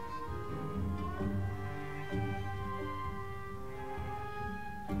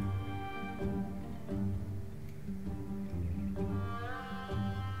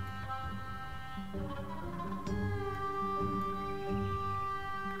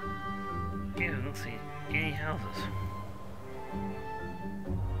 Yeah, I don't see any houses.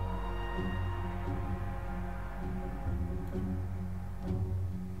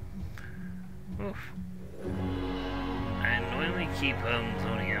 Oof. I annoyingly keep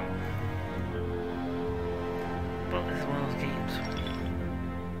zoning out. But this is one of those games.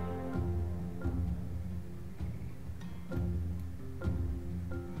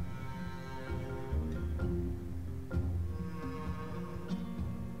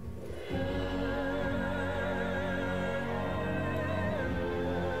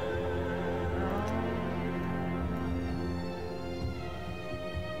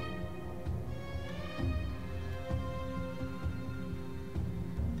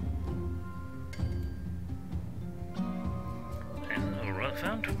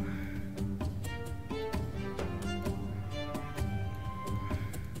 Found.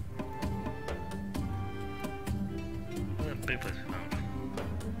 What a big place we found.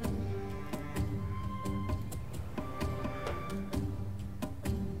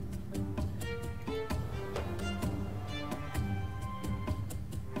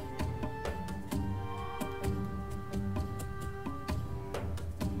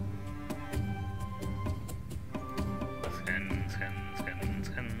 Scan.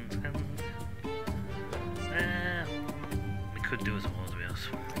 could do as well, to be honest.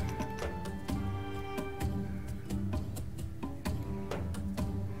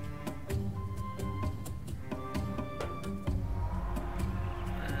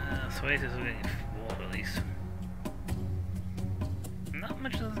 Oasis are getting water at least. Not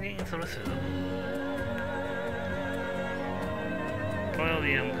much is getting into the rest of them.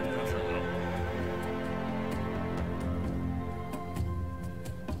 Probably the that's not well.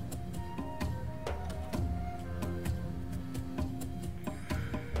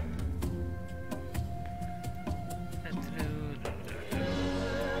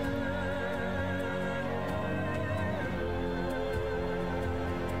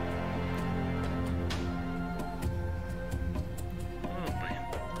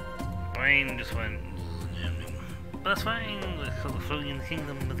 Just went, but that's fine. We're sort of floating in the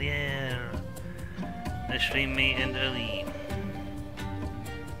kingdom of the air. Extreme me and early.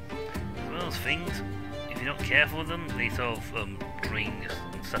 One of those things, if you're not careful with them, they sort of drain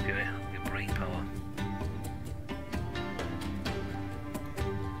and sap your brain power.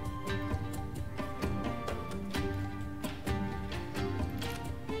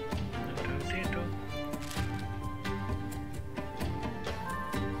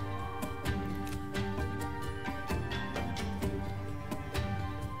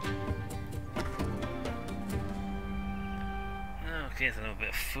 Okay, so a bit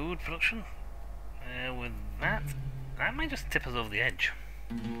of food production. With that might just tip us over the edge.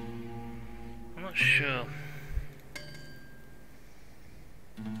 I'm not sure.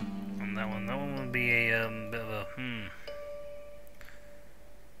 On that one will be a bit of a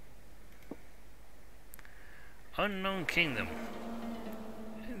Unknown Kingdom.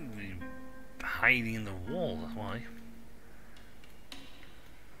 Hiding in the wall, that's why.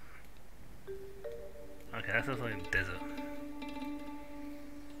 Okay, that's just like a desert.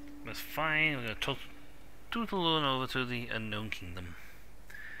 That's fine, we're going to total on over to the Unknown Kingdom.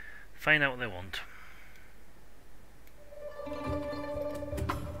 Find out what they want.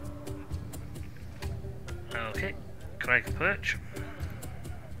 Okay, Crag Perch.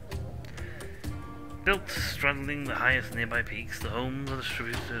 Built straddling the highest nearby peaks, the homes are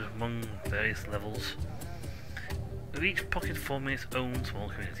distributed among various levels, with each pocket forming its own small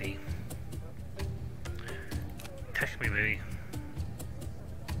community. Tech me, baby.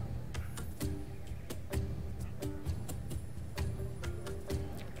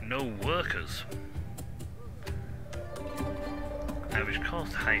 No workers. Average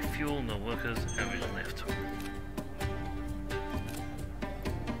cost, high fuel, no workers, average lift.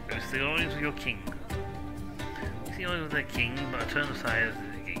 It's the audience of your king. It's the audience of their king, but turn aside as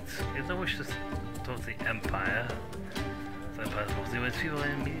the gates. There's no wish to talk to the Empire. The Empire's supposed to do when people are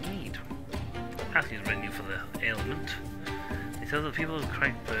in immediate need. Asking revenue for the ailment. They tell the people of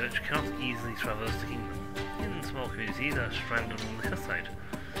Crag Perch cannot easily traverse the kingdom. In small communities that are stranded on the hillside.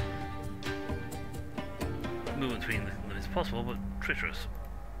 Movement between them is possible, but treacherous.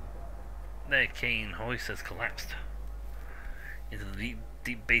 Their cane hoist has collapsed into the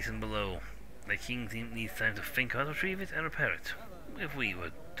deep basin below. Their king needs time to think how to retrieve it and repair it. If we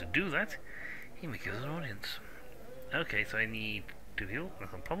were to do that, he may give us an audience. Okay, so I need 2 people,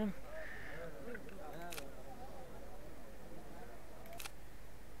 that's no problem.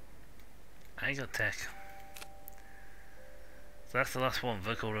 I got tech. So that's the last one,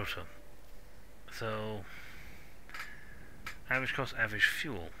 Vertical Rotor. So average cost, average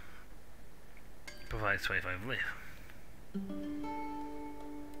fuel. Provides 25 lift.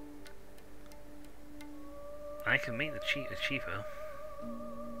 I can make the cheaper.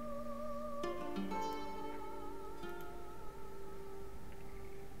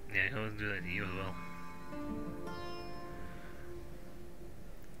 Yeah, I can always do that to you as well.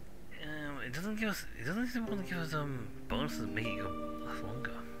 It doesn't give us. It doesn't seem to want to give us bonuses that make it go last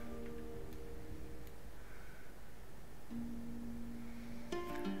longer.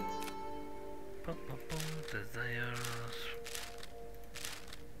 Desires.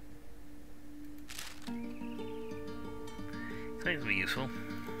 Things will be useful.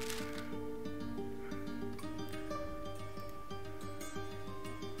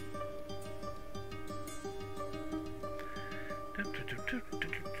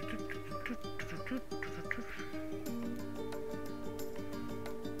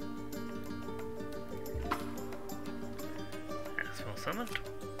 Small summit.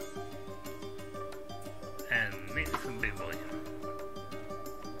 And make some big boy.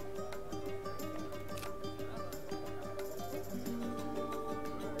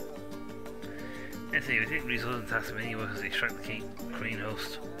 Let's see, we take resources and tasks of many workers to extract the crane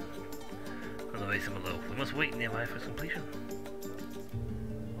host from the basin below. We must wait nearby for its completion.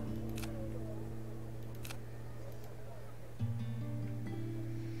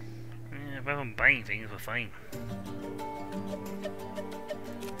 Rather than buying things, we're fine.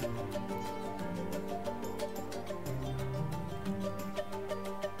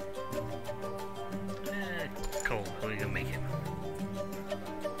 Cool, how are we gonna make it?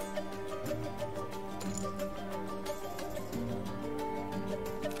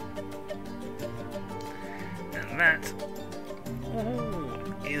 And that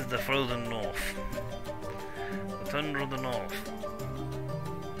is the frozen north. The thunder of the north.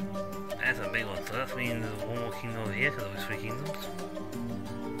 That's a big one, so that means there's one more kingdom over here because there was 3 kingdoms.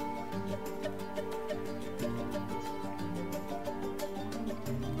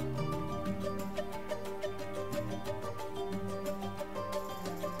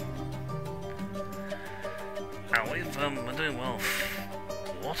 We're doing well.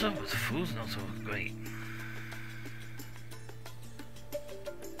 Water with food's not so great.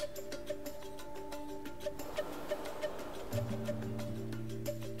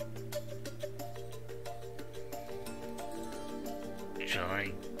 Shall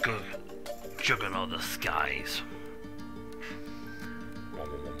I go juggernaut the skies?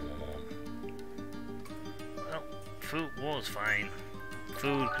 Well, food was fine.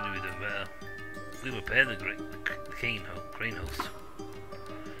 Food could be doing better. We repaired the crane host.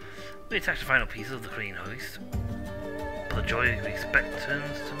 We attach the final pieces of the crane hoist. But the joy we expect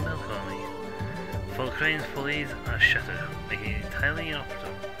turns to milk army. For the crane's pulleys are shattered, making it entirely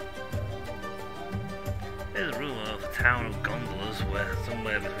inoperative. There's a rumour of a town of gondolas where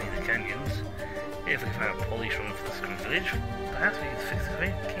somewhere between the canyons. If we can find a polish run for the screw village, perhaps we can fix the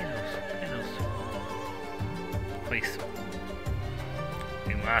crane host. Hoist.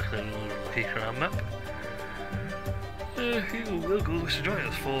 We mark the location on our map. We'll go to join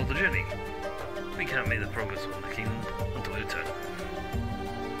us for the journey. We can't make the progress on the kingdom until we return.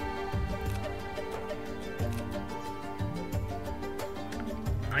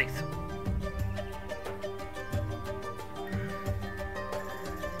 Nice.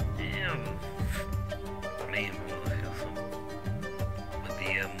 Yeah, me and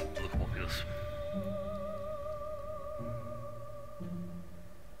with the locomotives.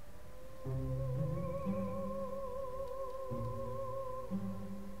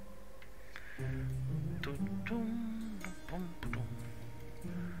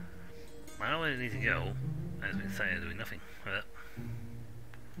 I know where I need to go. As we say, I'm doing nothing with it.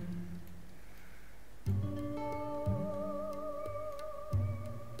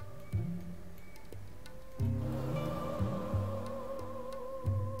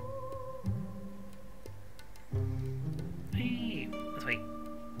 Hey, let's wait.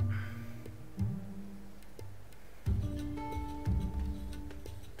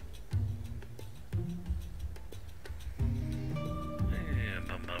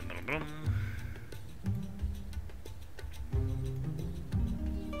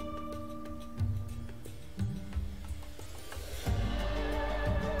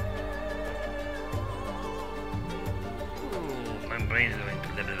 Brain's going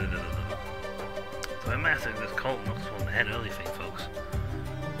so I mastered this cult knocks on the head early thing, folks.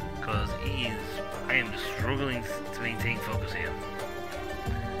 Because I am just struggling to maintain focus here.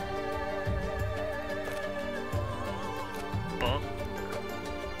 But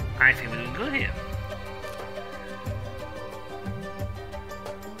I think we're doing good here.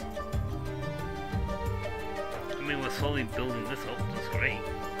 I mean, we're slowly building this up, that's great.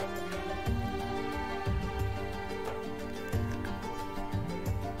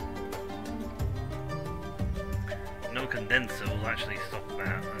 No condenser will actually stop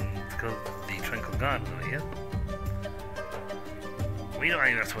that, and because the Tranquil Garden over here, we don't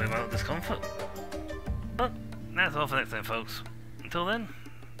even have to worry about discomfort. But that's all for next time, folks. Until then,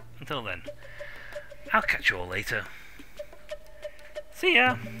 I'll catch you all later. See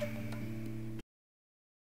ya!